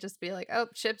Wednesday, just be oh,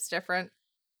 ship's different.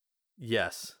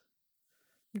 Yes.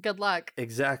 Good luck.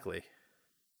 Exactly.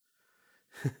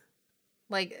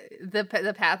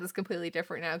 The path is completely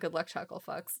different now. Good luck, Chuckle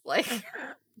Fucks.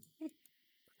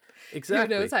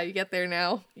 Exactly. Who knows how you get there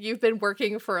now? You've been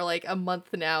working for a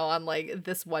month now on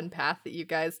this one path that you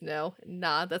guys know.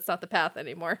 Nah, that's not the path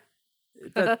anymore.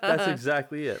 That's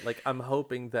exactly it. I'm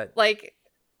hoping that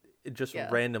it just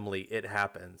randomly it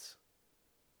happens.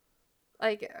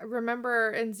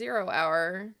 Remember in 0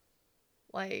 Hour,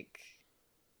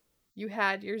 you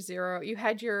had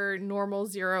your normal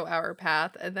 0 Hour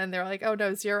path, and then they're oh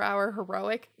no, 0 Hour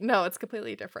heroic. No, it's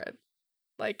completely different.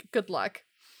 Good luck.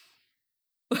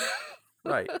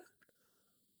 Right.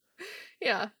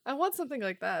 Yeah, I want something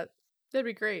like that. That'd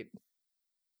be great.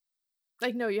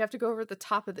 No, you have to go over the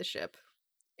top of the ship,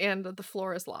 and the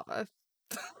floor is lava.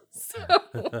 So,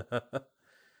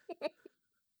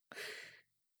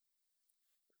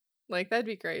 that'd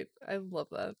be great. I love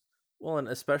that. Well, and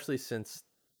especially since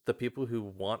the people who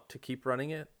want to keep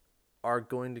running it are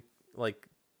going to,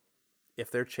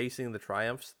 if they're chasing the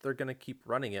triumphs, they're going to keep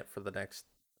running it for the next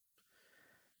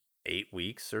 8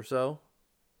 weeks or so.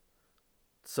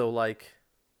 So,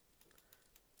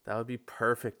 that would be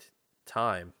perfect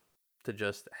time to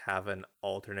just have an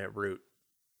alternate route,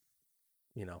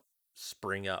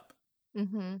 spring up.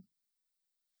 Mm-hmm.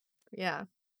 Yeah,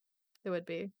 it would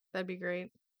be. That'd be great.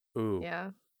 Ooh.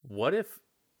 Yeah. What if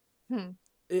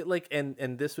it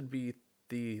and this would be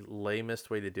the lamest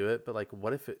way to do it, but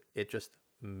what if it just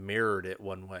mirrored it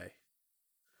one way?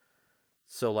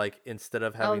 So instead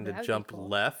of having to jump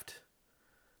left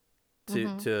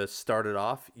to start it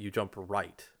off, you jump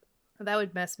right. That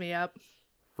would mess me up.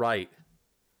 Right.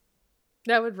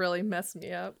 That would really mess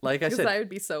me up. Like I said, I would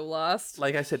be so lost.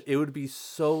 Like I said, it would be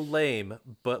so lame,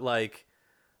 but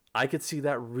I could see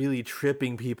that really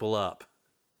tripping people up.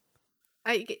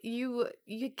 You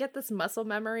get this muscle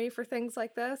memory for things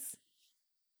like this.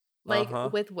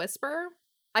 With Whisper,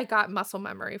 I got muscle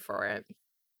memory for it.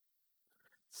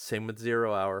 Same with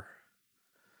 0 Hour.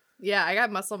 Yeah, I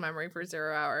got muscle memory for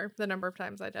 0 Hour. The number of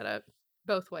times I did it.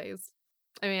 Both ways.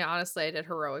 I mean, honestly, I did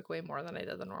heroic way more than I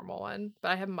did the normal one,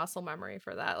 but I have muscle memory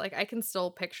for that. Like, I can still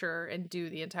picture and do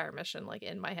the entire mission, like,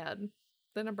 in my head,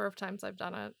 the number of times I've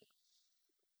done it.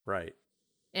 Right.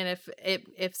 And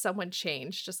if someone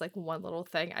changed just like one little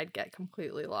thing, I'd get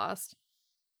completely lost.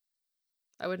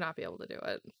 I would not be able to do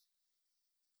it.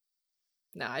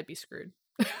 No, I'd be screwed.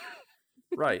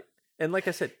 Right. And like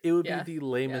I said, it would Yeah. be the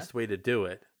lamest way to do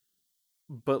it.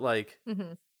 But like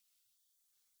Mm-hmm.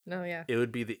 No, yeah. it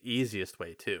would be the easiest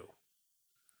way too.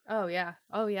 Oh, yeah.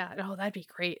 Oh, yeah. Oh, that'd be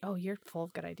great. Oh, you're full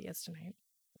of good ideas tonight.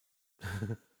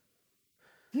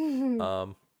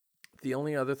 The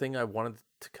only other thing I wanted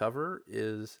to cover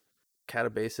is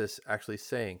Catabasis actually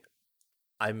saying,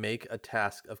 I make a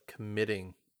task of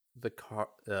committing the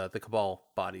Cabal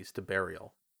bodies to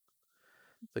burial.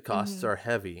 The costs are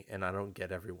heavy, and I don't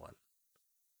get everyone.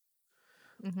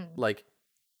 Like,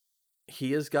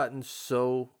 he has gotten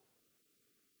so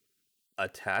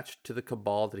attached to the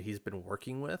Cabal that he's been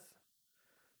working with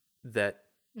that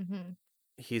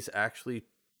he's actually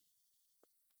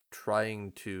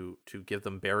trying to give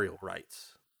them burial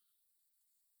rights.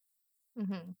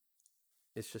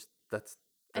 It's just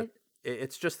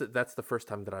it's just that's the first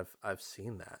time that I've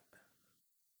seen that.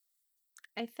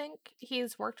 I think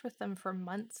he's worked with them for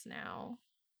months now,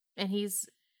 and he's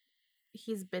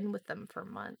been with them for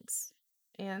months,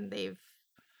 and they've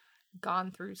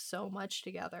gone through so much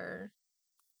together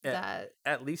that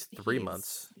At least 3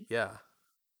 months. Yeah.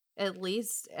 At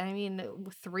least, I mean,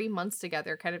 3 months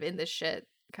together kind of in this shit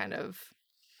kind of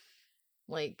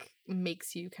like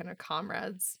makes you kind of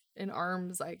comrades in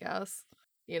arms, I guess,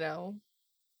 you know?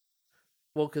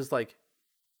 Well, because like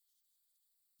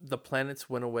the planets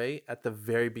went away at the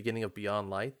very beginning of Beyond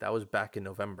Light. That was back in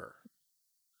November.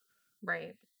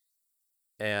 Right.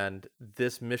 And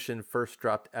this mission first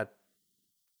dropped at,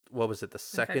 what was it, the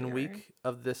second February. week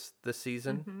of this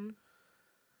season?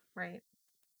 Right.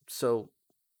 So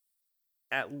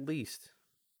at least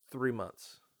 3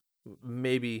 months,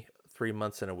 maybe 3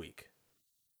 months and a week.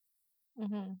 I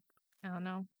don't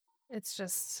know. It's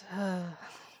just,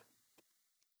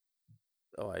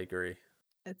 Oh, I agree.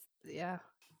 it's, yeah.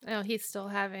 Oh, he's still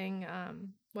having,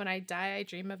 when I die, I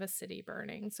dream of a city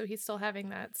burning. So he's still having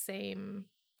that same,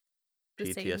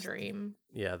 the same PTSD. dream.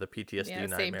 Yeah, the PTSD Yeah,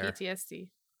 nightmare. same PTSD.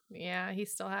 Yeah,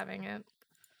 he's still having it.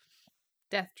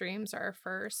 Death dreams are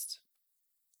first.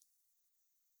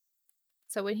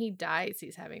 So when he dies,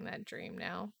 he's having that dream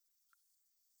now.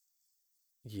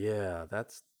 Yeah,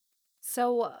 that's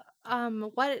So,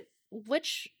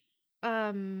 which,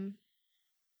 is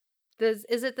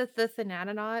it the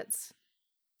Thanatonauts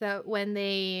that when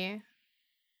they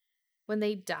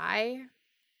die,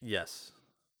 yes.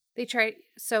 they try,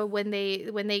 so when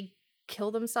they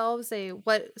kill themselves,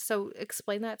 so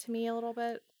explain that to me a little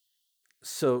bit.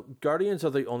 So Guardians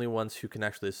are the only ones who can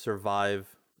actually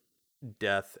survive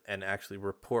death and actually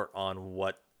report on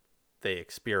what they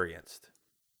experienced.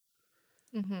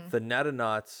 The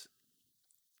Natanauts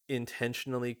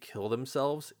intentionally kill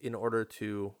themselves in order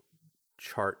to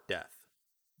chart death,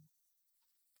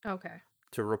 Okay.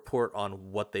 to report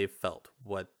on what they felt,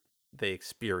 what they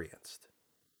experienced.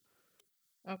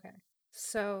 Okay.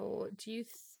 So, do you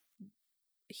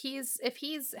if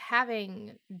he's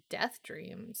having death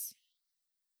dreams,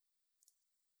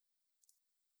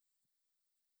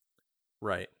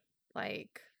 Right.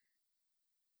 like,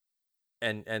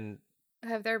 And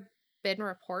have there been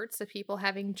reports of people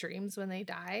having dreams when they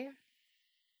die?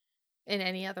 In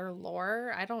any other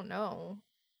lore? I don't know.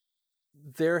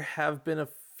 there have been a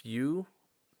few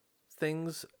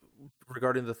things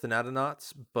regarding the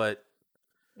Thanatonauts, but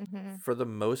for the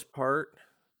most part,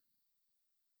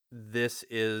 this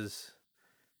is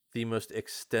the most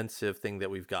extensive thing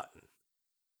that we've gotten.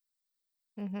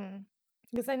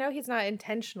 Because I know he's not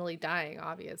intentionally dying,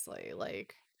 obviously.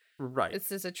 Like, Right.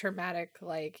 this is a traumatic,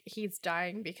 like, he's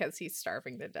dying because he's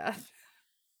starving to death.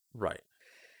 Right.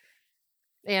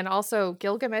 And also,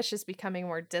 Gilgamesh is becoming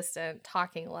more distant,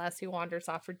 talking less. He wanders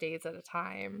off for days at a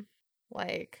time.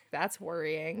 Like, that's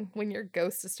worrying when your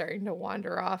ghost is starting to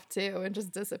wander off too and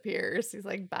just disappears. He's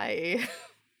like, bye.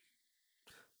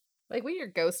 Like, when your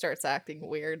ghost starts acting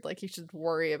weird, like, you should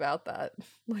worry about that.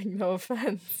 Like, no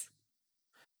offense.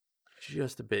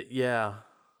 Just a bit, yeah.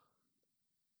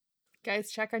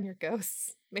 Guys, check on your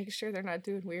ghosts. Make sure they're not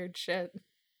doing weird shit.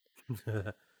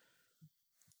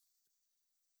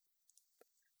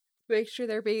 Make sure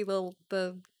they're being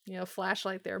the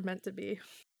flashlight they're meant to be.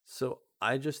 So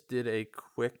I just did a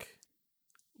quick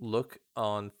look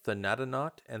on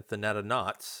Thanatonaut and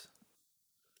Thanatonauts,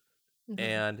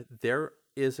 and there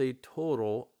is a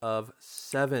total of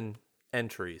 7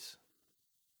 entries.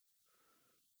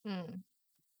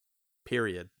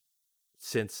 period,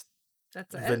 since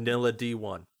That's it. Vanilla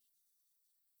D1.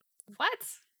 What?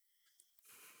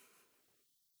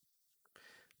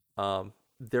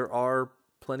 There are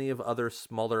plenty of other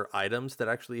smaller items that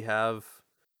actually have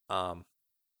the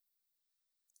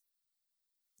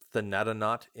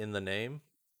Natanaut in the name,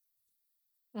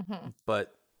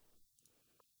 but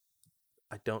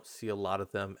I don't see a lot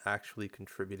of them actually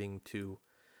contributing to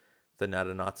the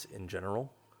Natanauts in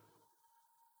general.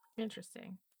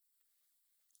 Interesting.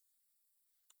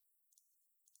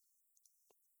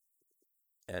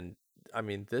 And I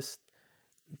mean, this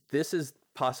is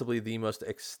possibly the most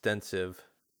extensive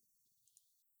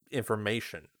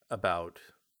information about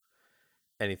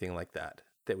anything like that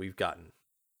we've gotten.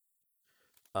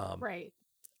 Right.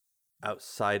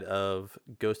 Outside of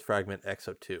Ghost Fragment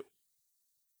XO2.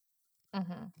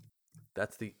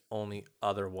 That's the only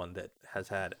other one that has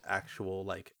had actual,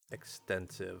 like,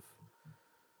 extensive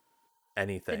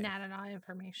anything. The Natanaut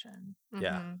information.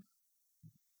 Yeah.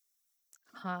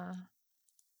 Huh.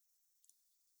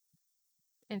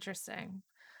 Interesting.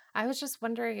 I was just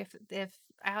wondering if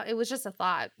it was just a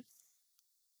thought,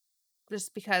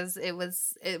 just because it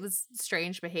was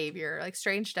strange behavior, like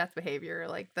strange death behavior,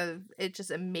 like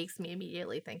it makes me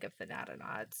immediately think of the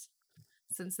Natanauts,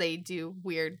 since they do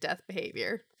weird death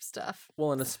behavior stuff.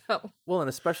 Well, and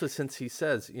especially since he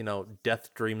says,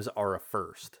 death dreams are a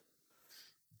first.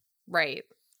 Right.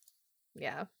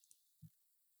 Yeah.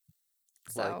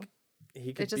 So like,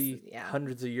 he could be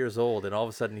hundreds of years old, and all of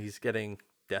a sudden he's getting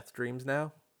death dreams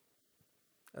now.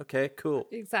 Okay, cool.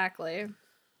 Exactly.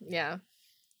 Yeah.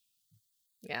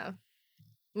 Yeah.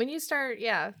 When you start,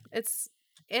 it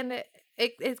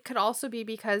could also be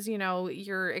because,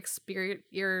 you're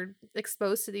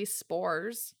exposed to these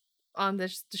spores on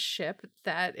this ship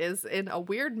that is in a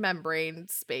weird membrane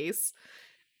space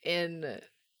in,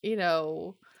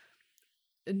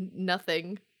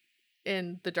 nothing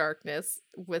in the darkness,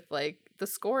 with like the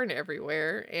Scorn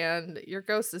everywhere, and your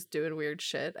ghost is doing weird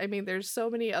shit. I mean, there's so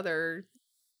many other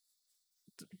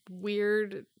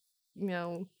weird,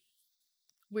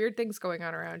 weird things going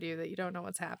on around you that you don't know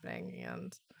what's happening,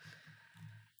 and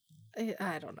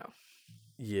I don't know.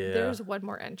 Yeah. There's one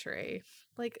more entry.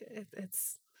 Like,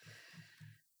 it's...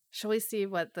 Shall we see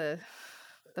what the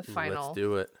final... Let's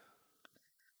do it.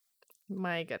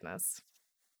 My goodness.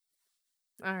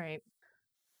 All right.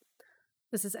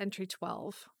 This is entry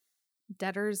 12.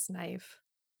 Debtor's Knife.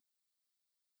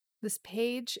 This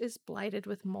page is blighted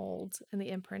with mold and the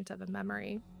imprint of a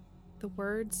memory. The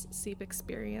words seep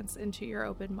experience into your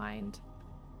open mind.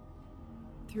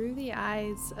 Through the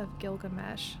eyes of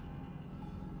Gilgamesh,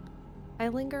 I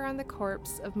linger on the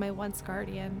corpse of my once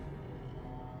guardian.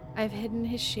 I've hidden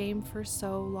his shame for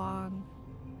so long.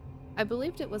 I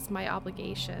believed it was my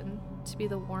obligation to be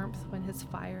the warmth when his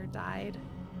fire died.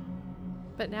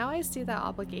 But now I see that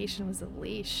obligation was a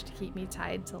leash to keep me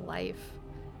tied to life.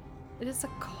 It is a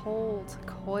cold,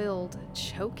 coiled,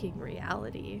 choking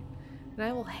reality, and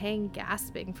I will hang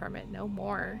gasping from it no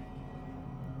more.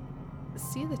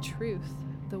 See the truth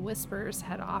the whispers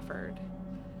had offered.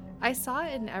 I saw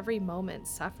it in every moment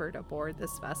suffered aboard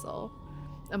this vessel,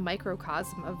 a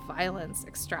microcosm of violence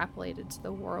extrapolated to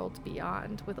the world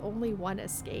beyond, with only one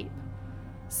escape.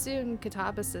 Soon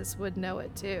Catabasis would know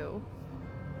it too.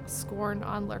 Scorn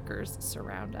onlookers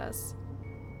surround us.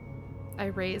 I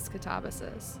raise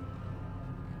Catabasis.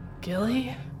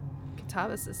 Gilly?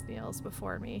 Catabasis kneels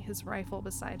before me, his rifle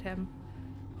beside him.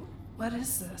 What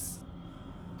is this?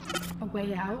 A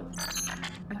way out?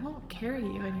 I won't carry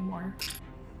you anymore.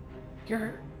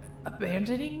 You're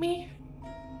abandoning me?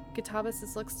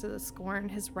 Catabasis looks to the Scorn,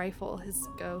 his rifle, his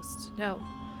ghost.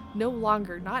 No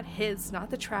longer, not his, not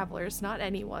the Traveler's, not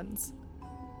anyone's.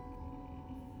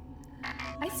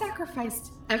 I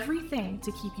sacrificed everything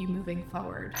to keep you moving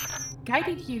forward,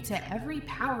 guided you to every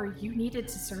power you needed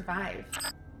to survive.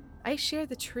 I share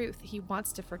the truth he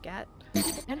wants to forget.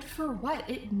 And for what?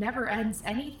 It never ends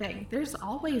anything. There's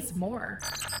always more.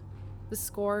 The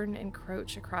Scorn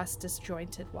encroach across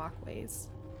disjointed walkways.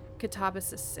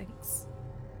 Catabasis sinks.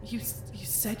 You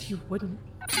said you wouldn't.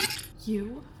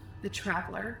 You, the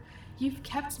Traveler, you've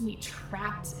kept me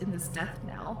trapped in this death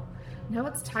knell. Now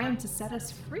it's time to set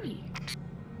us free.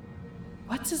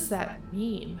 What does that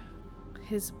mean?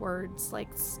 His words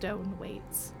like stone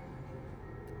weights.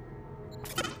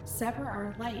 Sever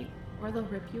our light, or they'll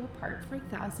rip you apart for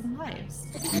 1,000 lives.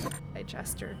 I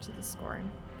gesture to the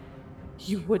Scorn.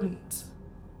 You wouldn't.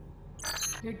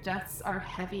 Your deaths are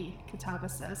heavy,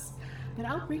 Catabasis, but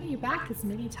I'll bring you back as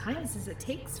many times as it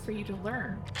takes for you to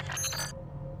learn.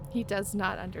 He does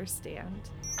not understand.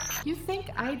 You think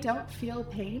I don't feel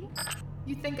pain?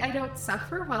 You think I don't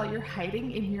suffer while you're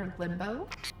hiding in your limbo?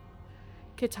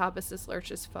 Catabasis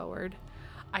lurches forward.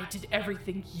 I did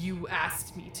everything you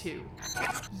asked me to.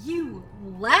 You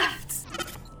left!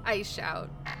 I shout.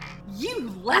 You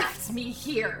left me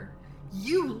here!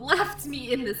 You left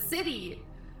me in the city!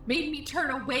 Made me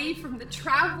turn away from the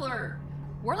traveler!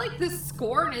 We're like the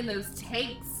scorn in those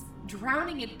tanks,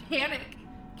 drowning in panic,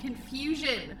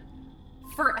 confusion.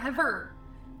 Forever.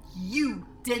 You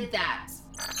did that!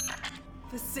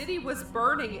 The city was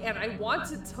burning and I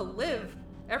wanted to live.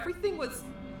 Everything was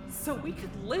so we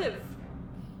could live.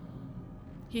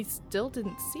 He still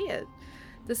didn't see it.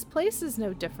 This place is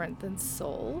no different than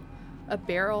Soul. A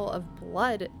barrel of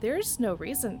blood. There's no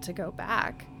reason to go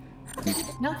back.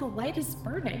 Now the light is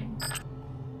burning.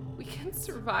 We can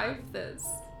survive this.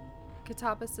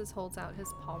 Catabasis holds out his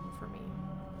palm for me.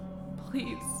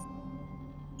 Please.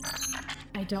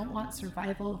 I don't want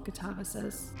survival,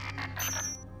 Catabasis.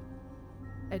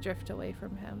 I drift away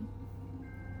from him.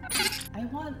 I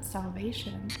want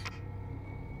salvation.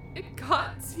 It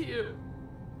got to you.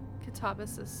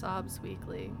 Catabasis sobs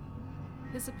weakly,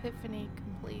 his epiphany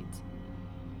complete.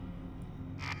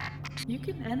 You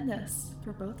can end this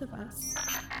for both of us.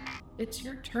 It's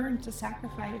your turn to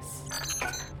sacrifice.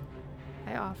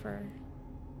 I offer.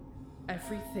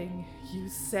 Everything you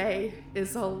say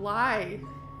is a lie.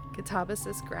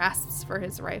 Catabasis grasps for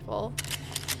his rifle.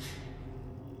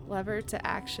 Lever to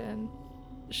action.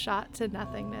 Shot to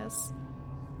nothingness.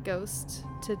 Ghost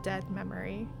to dead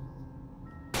memory.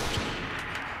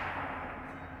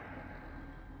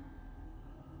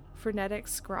 Frenetic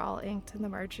scrawl inked in the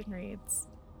margin reads,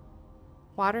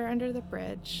 water under the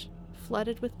bridge,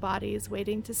 flooded with bodies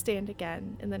waiting to stand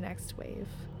again in the next wave.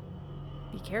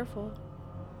 Be careful.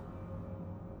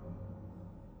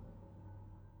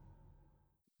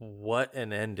 What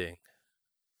an ending.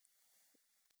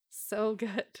 So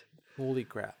good. Holy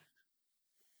crap.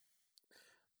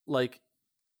 Like,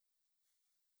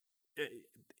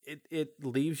 it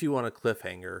leaves you on a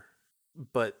cliffhanger,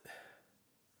 but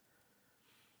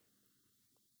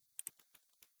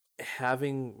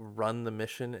having run the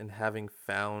mission and having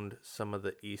found some of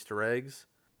the Easter eggs,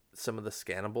 some of the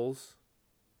scannables,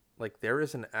 like there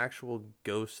is an actual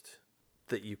ghost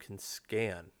that you can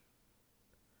scan.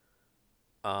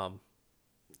 And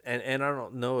I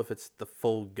don't know if it's the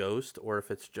full ghost or if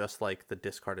it's just like the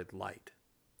discarded light.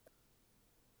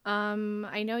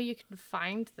 I know you can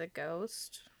find the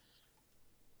ghost.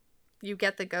 You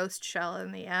get the ghost shell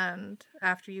in the end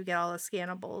after you get all the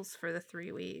scannables for the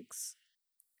 3 weeks.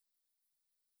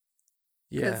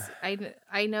 Yeah.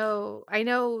 I know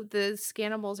the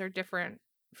scannables are different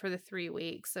for the 3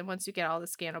 weeks, and once you get all the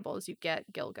scannables, you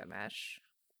get Gilgamesh.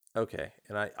 Okay.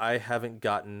 And I haven't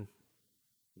gotten,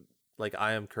 like,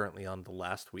 I am currently on the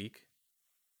last week.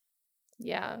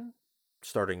 Yeah.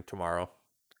 Starting tomorrow.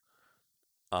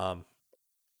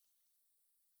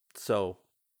 So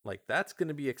like that's going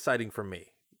to be exciting for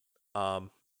me.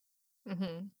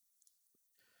 Mm-hmm.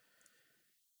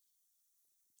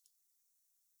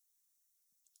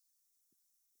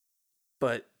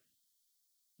 But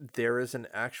there is an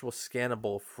actual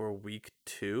scannable for week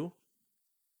 2.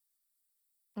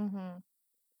 Mm-hmm.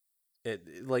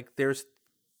 It like there's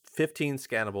 15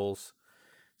 scannables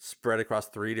spread across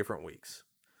 3 different weeks.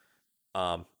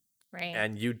 Right.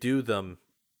 And you do them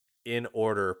in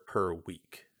order per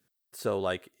week. So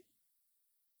like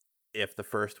if the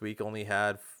first week only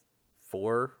had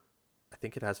 4, I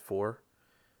think it has 4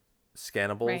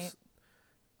 scannables, right.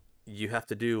 You have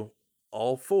to do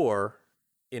all 4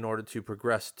 in order to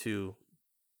progress to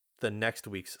the next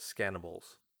week's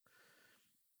scannables.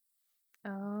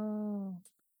 Oh.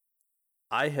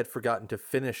 I had forgotten to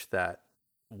finish that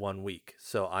 1 week,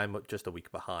 so I'm just a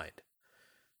week behind.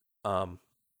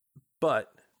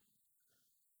 But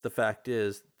the fact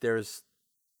is, there is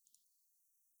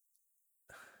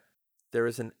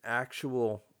an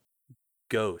actual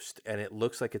ghost, and it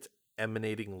looks like it's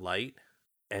emanating light,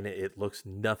 and it looks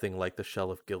nothing like the shell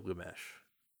of Gilgamesh.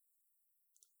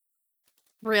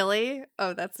 Really?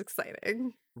 Oh, that's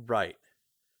exciting. Right.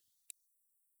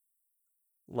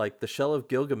 Like the shell of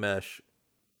Gilgamesh,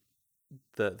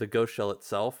 the ghost shell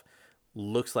itself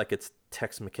looks like it's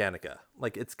Tex Mechanica.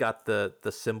 Like it's got the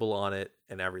symbol on it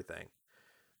and everything.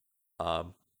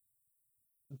 But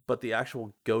the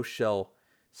actual ghost shell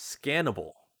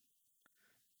scannable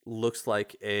looks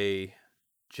like a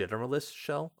generalist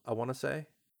shell, I want to say,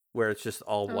 where it's just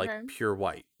all like pure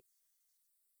white.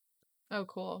 Oh,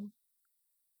 cool.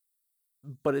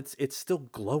 But it's still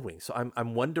glowing. So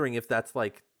I'm wondering if that's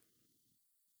like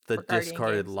the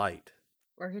discarded light.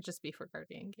 Or it could just be for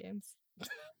Guardian games.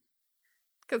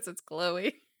 Because it's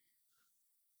glowy.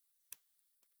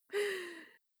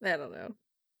 I don't know.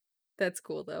 That's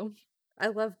cool though. I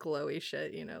love glowy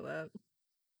shit, you know that.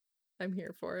 I'm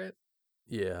here for it.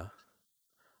 Yeah. I'm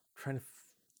trying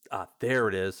to. There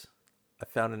it is. I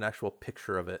found an actual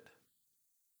picture of it.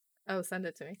 Oh, send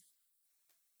it to me.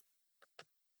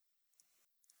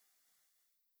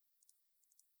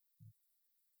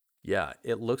 Yeah,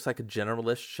 it looks like a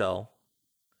generalist shell,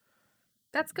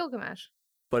 That's Gilgamesh.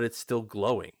 but it's still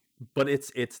glowing. But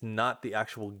it's not the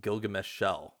actual Gilgamesh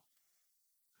shell.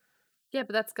 Yeah,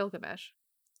 but that's Gilgamesh.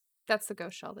 That's the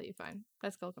ghost shell that you find.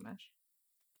 That's Gilgamesh.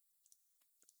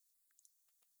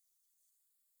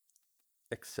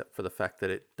 Except for the fact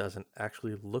that it doesn't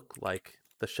actually look like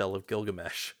the shell of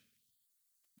Gilgamesh.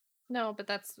 No, but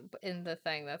that's in the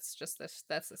thing. That's just this.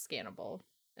 That's a scannable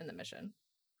in the mission.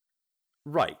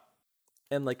 Right.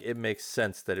 And like it makes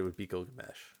sense that it would be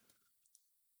Gilgamesh.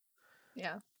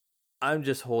 Yeah. I'm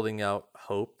just holding out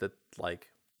hope that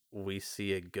like we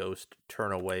see a ghost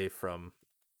turn away from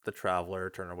the traveler,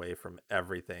 turn away from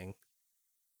everything.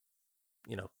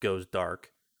 Goes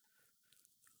dark.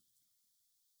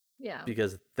 Yeah.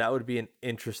 Because that would be an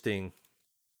interesting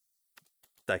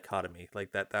dichotomy.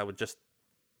 Like that would just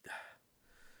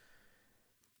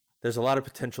there's a lot of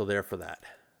potential there for that.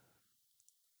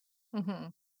 Mm-hmm.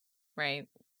 Right.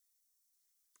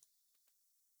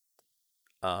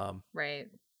 Right.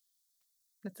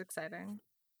 That's exciting.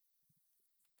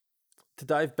 To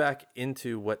dive back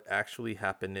into what actually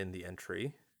happened in the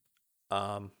entry,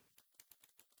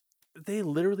 they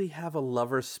literally have a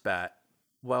lover's spat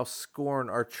while Scorn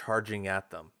are charging at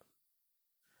them.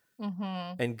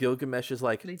 Mm-hmm. And Gilgamesh is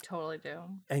like, They totally do.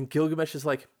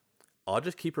 I'll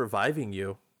just keep reviving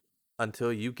you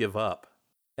until you give up.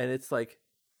 And it's like,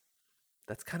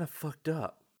 that's kind of fucked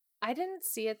up. I didn't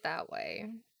see it that way.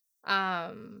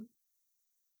 I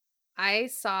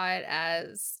saw it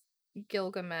as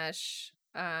Gilgamesh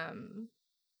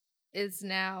is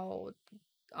now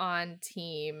on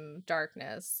Team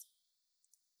Darkness,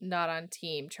 not on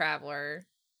Team Traveler.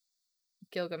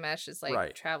 Gilgamesh is like,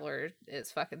 Right. Traveler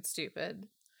is fucking stupid.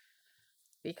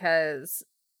 Because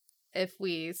if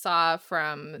we saw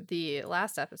from the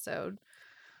last episode,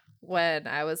 when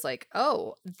I was like,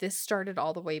 oh, this started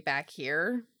all the way back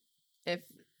here. If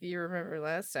you remember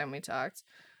last time we talked.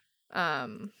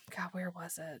 God, where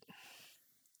was it?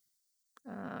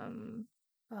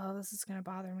 Oh, this is gonna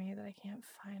bother me that I can't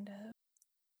find it.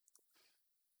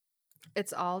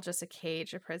 It's all just a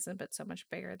cage, a prison, but so much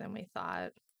bigger than we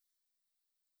thought.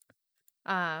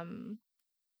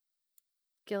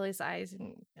 Gilly's eyes,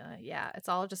 and yeah, it's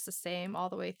all just the same all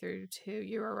the way through to,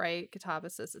 you were right,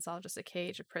 Kataba says it's all just a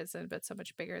cage, a prison, but so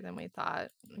much bigger than we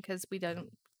thought, because we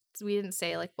didn't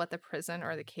say like what the prison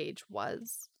or the cage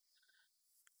was.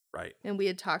 Right. And we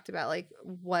had talked about like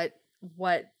what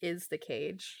is the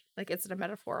cage? Like, is it a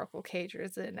metaphorical cage or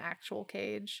is it an actual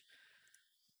cage?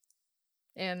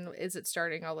 And is it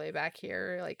starting all the way back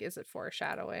here? Like, is it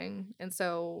foreshadowing? And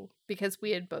so, because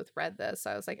we had both read this,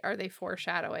 I was like, are they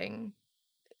foreshadowing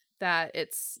that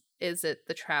is it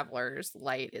the traveler's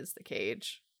light is the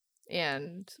cage?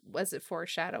 And was it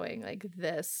foreshadowing like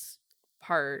this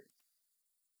part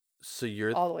So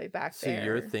you're all the way back there? So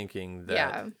you're thinking that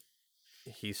Yeah.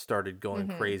 he started going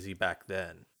crazy back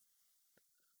then.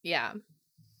 Yeah.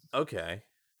 Okay.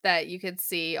 That you could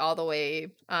see all the way,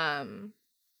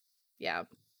 yeah.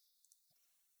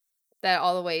 That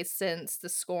all the way since the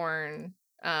Scorn,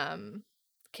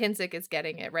 Kinzik is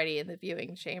getting it ready in the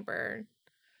viewing chamber.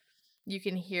 You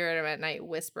can hear him at night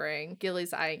whispering.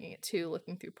 Gilly's eyeing it too,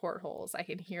 looking through portholes. I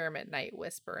can hear him at night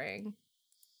whispering.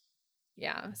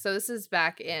 Yeah, so this is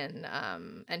back in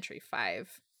entry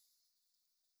 5.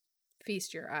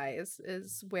 Feast Your Eyes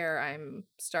is where I'm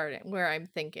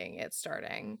thinking it's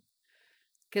starting.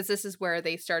 Because this is where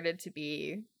they started to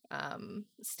be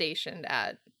stationed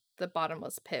at the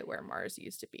bottomless pit where Mars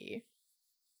used to be.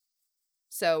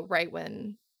 So right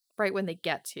when they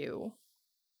get to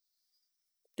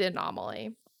the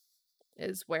anomaly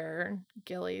is where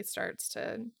Gilly starts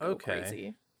to go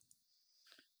crazy.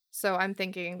 So I'm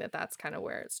thinking that that's kind of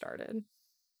where it started.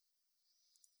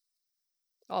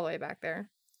 All the way back there.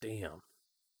 Damn.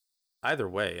 Either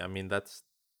way, I mean, that's...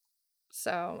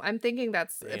 So I'm thinking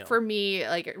that's, for me,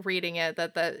 like, reading it,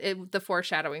 that the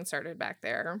foreshadowing started back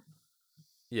there.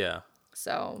 Yeah.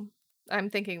 So I'm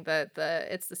thinking that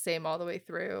it's the same all the way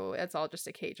through. It's all just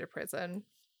a cage of prison.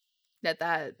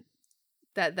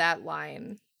 That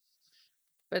line,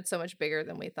 but it's so much bigger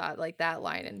than we thought. Like, that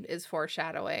line is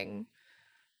foreshadowing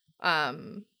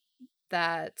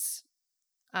that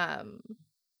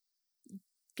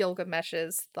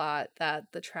Gilgamesh's thought that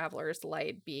the Traveler's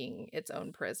Light being its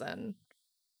own prison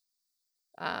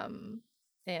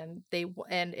and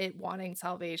it wanting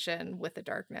salvation with the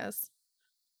darkness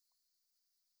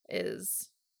is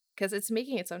because it's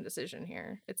making its own decision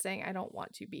here. It's saying, I don't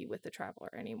want to be with the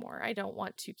Traveler anymore. I don't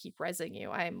want to keep resing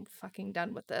you. I'm fucking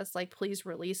done with this. Like, please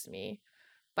release me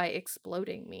by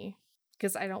exploding me,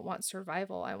 because I don't want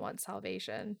survival. I want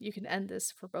salvation. You can end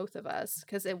this for both of us,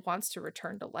 because it wants to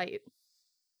return to light.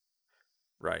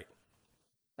 Right.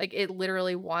 Like, it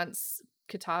literally wants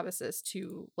Catabasis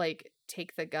to, like,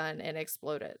 take the gun and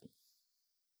explode it.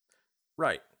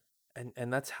 Right.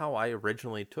 And that's how I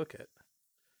originally took it.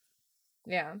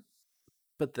 Yeah.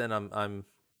 But then I'm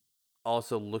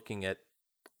also looking at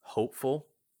hopeful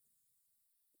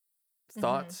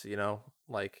thoughts, you know,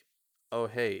 like, oh,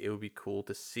 hey, it would be cool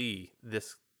to see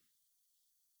this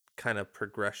kind of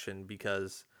progression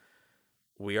because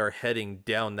we are heading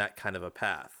down that kind of a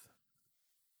path.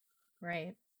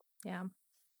 Right. Yeah.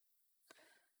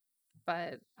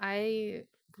 But I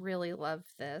really love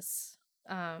this.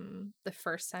 The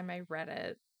first time I read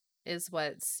it is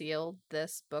what sealed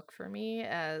this book for me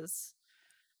as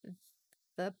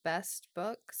the best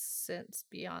book since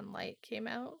Beyond Light came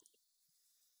out,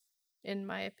 in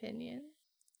my opinion.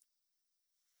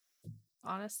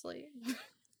 Honestly.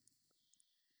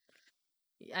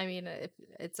 I mean,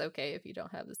 it's okay if you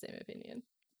don't have the same opinion.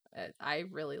 I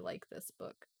really like this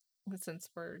book. Since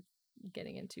we're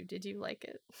getting into, did you like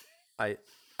it?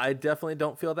 I definitely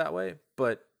don't feel that way,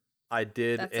 but I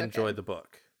did That's enjoy okay. the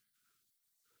book.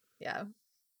 Yeah.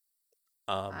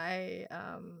 I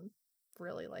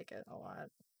really like it a lot.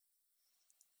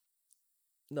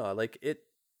 No, like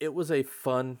it was a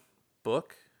fun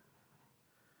book.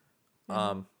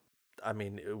 I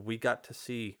mean, we got to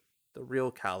see the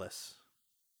real Callus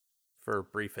for a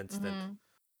brief instant.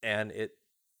 And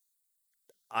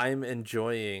I'm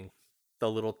enjoying the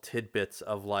little tidbits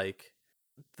of like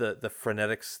the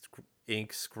frenetic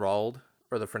ink scrawled,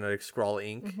 or the frenetic scrawl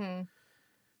ink,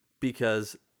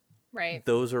 because Right.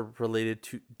 those are related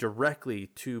to directly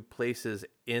to places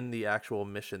in the actual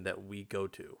mission that we go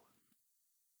to.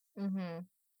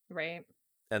 Right.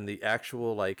 And the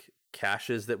actual like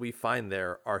caches that we find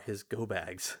there are his go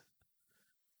bags.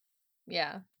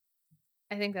 Yeah.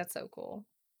 I think that's so cool.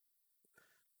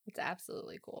 It's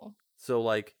absolutely cool. So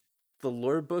like the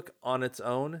lore book on its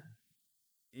own,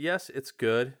 yes, it's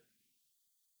good,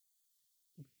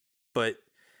 but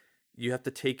you have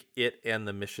to take it and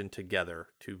the mission together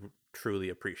to truly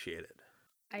appreciate it.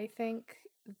 I think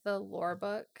the lore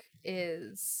book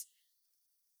is,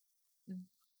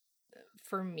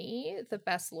 for me, the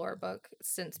best lore book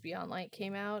since Beyond Light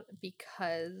came out,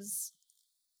 because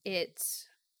it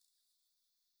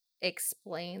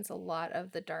explains a lot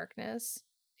of the darkness.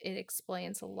 It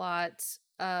explains a lot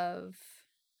of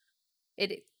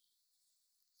it.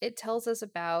 It tells us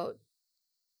about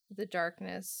the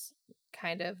darkness,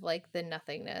 kind of like the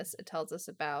nothingness. It tells us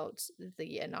about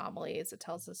the anomalies. It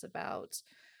tells us about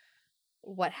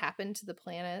what happened to the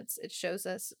planets. It shows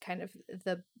us kind of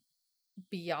the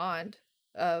beyond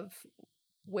of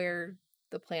where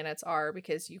the planets are,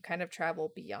 because you kind of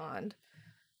travel beyond.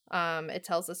 It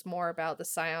tells us more about the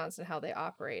Scions and how they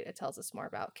operate. It tells us more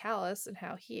about Callus and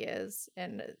how he is,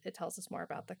 and it tells us more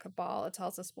about the Cabal. It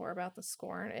tells us more about the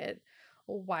Scorn. It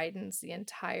widens the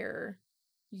entire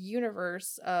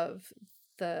universe of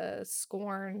the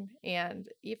Scorn and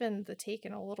even the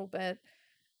Taken a little bit,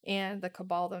 and the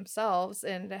Cabal themselves,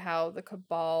 and how the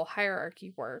Cabal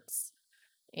hierarchy works,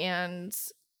 and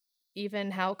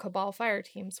even how Cabal fire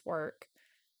teams work.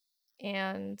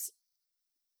 And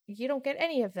you don't get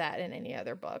any of that in any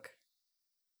other book,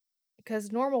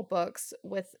 because normal books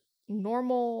with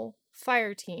normal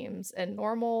fire teams and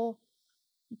normal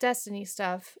Destiny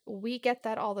stuff, we get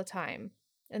that all the time,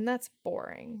 and that's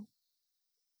boring.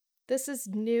 This is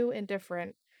new and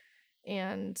different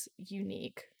and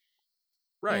unique,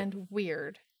 Right. and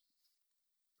weird,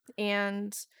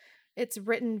 and it's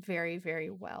written very, very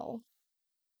well,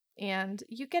 and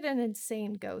you get an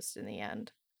insane ghost in the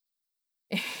end.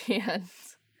 And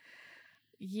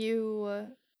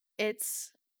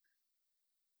it's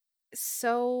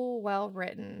so well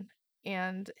written,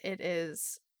 and it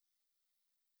is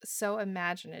so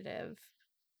imaginative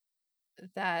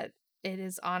that it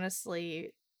is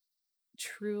honestly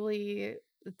truly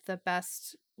the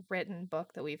best written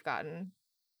book that we've gotten.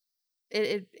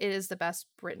 It is the best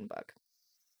written book,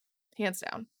 hands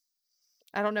down.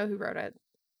 I don't know who wrote it.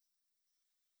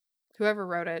 Whoever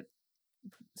wrote it,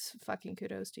 fucking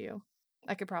kudos to you.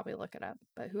 I could probably look it up,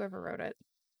 but whoever wrote it,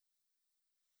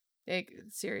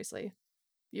 seriously,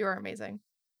 you are amazing.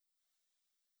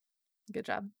 Good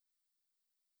job.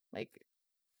 Like,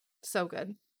 so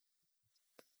good.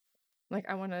 Like,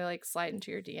 I want to like slide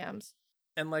into your DMs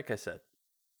And like I said,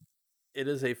 it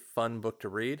is a fun book to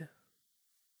read.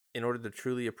 In order to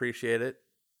truly appreciate it,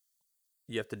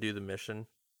 you have to do the mission.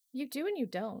 You do and you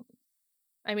don't.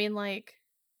 I mean, like,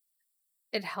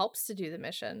 it helps to do the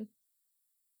mission.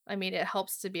 I mean, it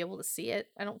helps to be able to see it.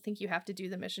 I don't think you have to do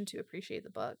the mission to appreciate the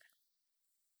book.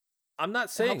 I'm not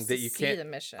It saying helps that to you see can't. the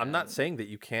mission. I'm not saying that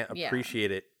you can't Yeah.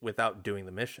 appreciate it without doing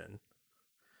the mission,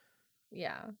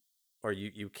 Yeah. or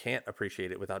you can't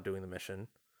appreciate it without doing the mission.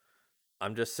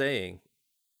 I'm just saying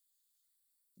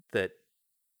that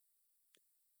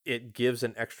it gives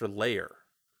an extra layer.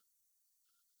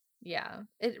 Yeah.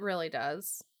 It really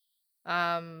does.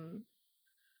 I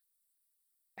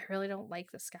really don't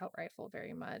like the scout rifle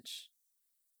very much,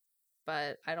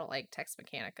 but I don't like Tex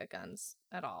Mechanica guns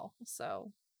at all.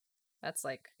 So that's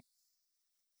like,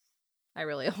 I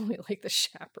really only like the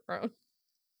Chaperone.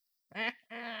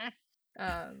 I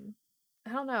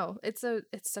don't know. It's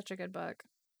such a good book.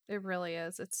 It really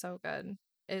is. It's so good.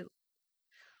 It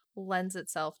lends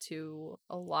itself to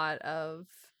a lot of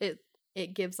it.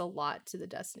 It gives a lot to the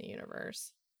Destiny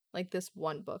universe, like this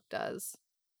one book does.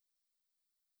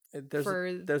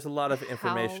 There's a lot of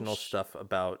informational stuff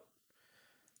about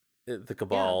the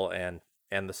Cabal and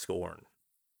the Scorn.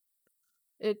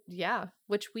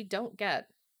 Which we don't get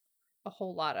a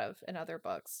whole lot of in other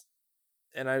books.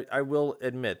 And I will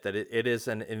admit that it is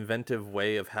an inventive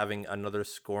way of having another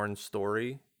Scorn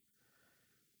story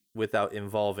without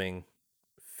involving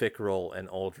Fickrell and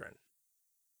Aldrin.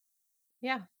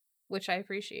 Yeah, which I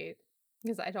appreciate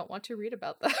because I don't want to read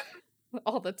about them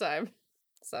all the time.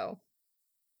 So,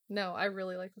 no, I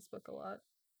really like this book a lot.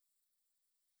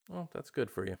 Well, that's good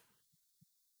for you.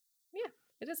 Yeah,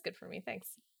 it is good for me. Thanks.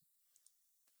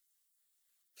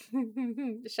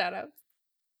 Shout out.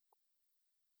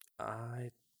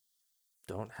 I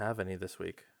don't have any this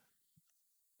week.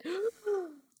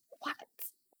 What?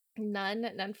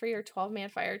 None for your 12-man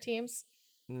fire teams?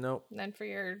 Nope. None for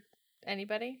your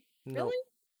anybody? Nope. Really?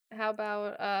 How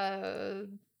about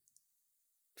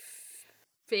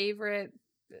favorite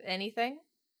anything?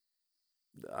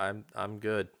 I'm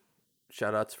good.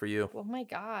 Shout outs for you. Oh my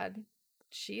god.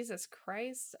 Jesus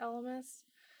Christ, Elemis.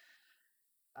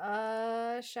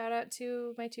 Shout out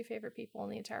to my two favorite people in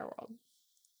the entire world.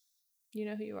 You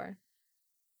know who you are.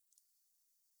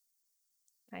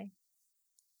 Hi.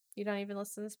 You don't even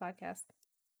listen to this podcast.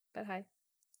 But hi.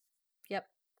 Yep.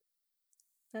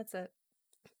 That's it.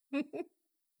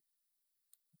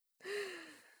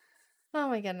 Oh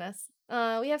my goodness.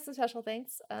 We have some special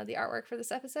thanks. The artwork for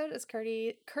this episode is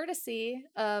courtesy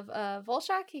of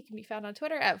Volshak. He can be found on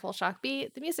Twitter at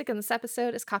VolshakB. The music in this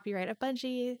episode is copyright of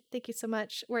Bungie. Thank you so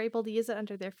much. We're able to use it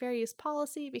under their fair use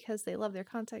policy because they love their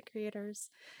content creators.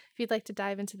 If you'd like to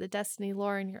dive into the Destiny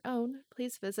lore on your own,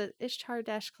 please visit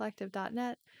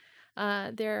ishtar-collective.net.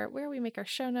 There where we make our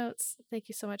show notes. Thank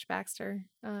you so much, Baxter.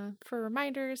 For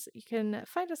reminders, you can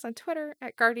find us on Twitter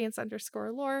at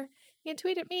Guardians_lore. You can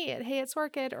tweet at me at Hey It's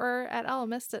Orchid or at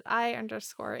Elemist at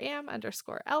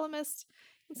I_am_Elemist. You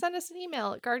can send us an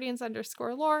email at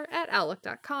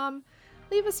Guardians_lore@outlook.com.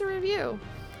 Leave us a review.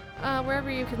 Wherever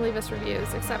you can leave us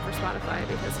reviews, except for Spotify,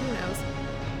 because who knows.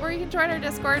 Or you can join our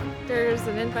Discord. There's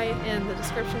an invite in the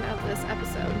description of this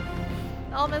episode.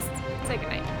 Elemist, say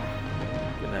goodnight.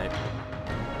 Good night.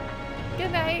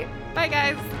 Good night. Bye,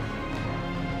 guys.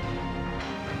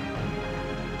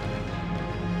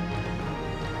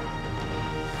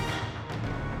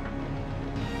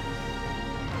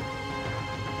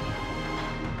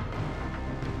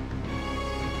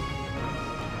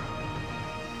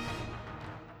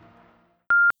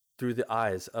 Through the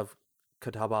eyes of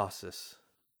Katabasis.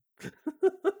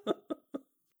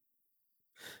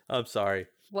 I'm sorry.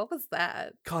 What was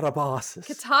that? Katabasis.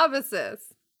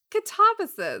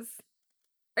 Catabasis.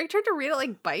 Are you trying to read it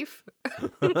like Bife?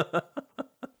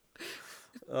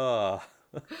 What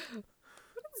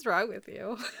is wrong with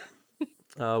you?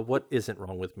 What isn't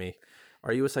wrong with me?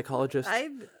 Are you a psychologist? I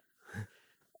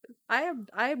am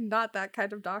not that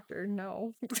kind of doctor,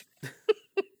 no.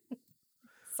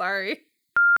 Sorry.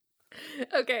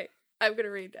 Okay, I'm gonna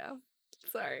read now.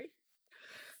 Sorry.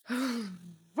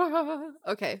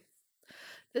 Okay.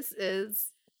 This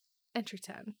is entry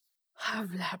 10. Blah, blah,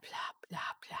 blah, blah,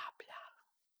 blah.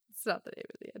 It's not the name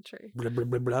of the entry. Blah, blah,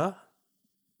 blah, blah.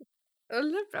 Blah,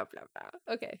 blah, blah, blah.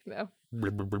 Okay, no.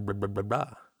 Blah, blah, blah, blah, blah,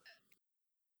 blah.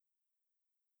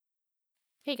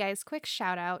 Hey guys, quick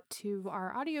shout out to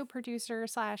our audio producer /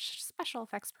 special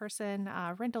effects person,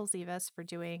 Rendell Zivas, for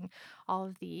doing all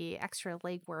of the extra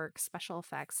legwork, special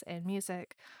effects, and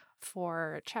music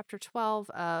for Chapter 12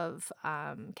 of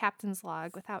Captain's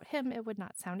Log. Without him, it would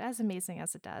not sound as amazing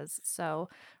as it does. So,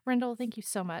 Rendell, thank you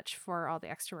so much for all the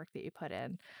extra work that you put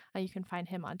in. You can find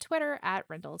him on Twitter at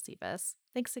Rendell Zebus.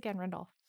 Thanks again, Rendell.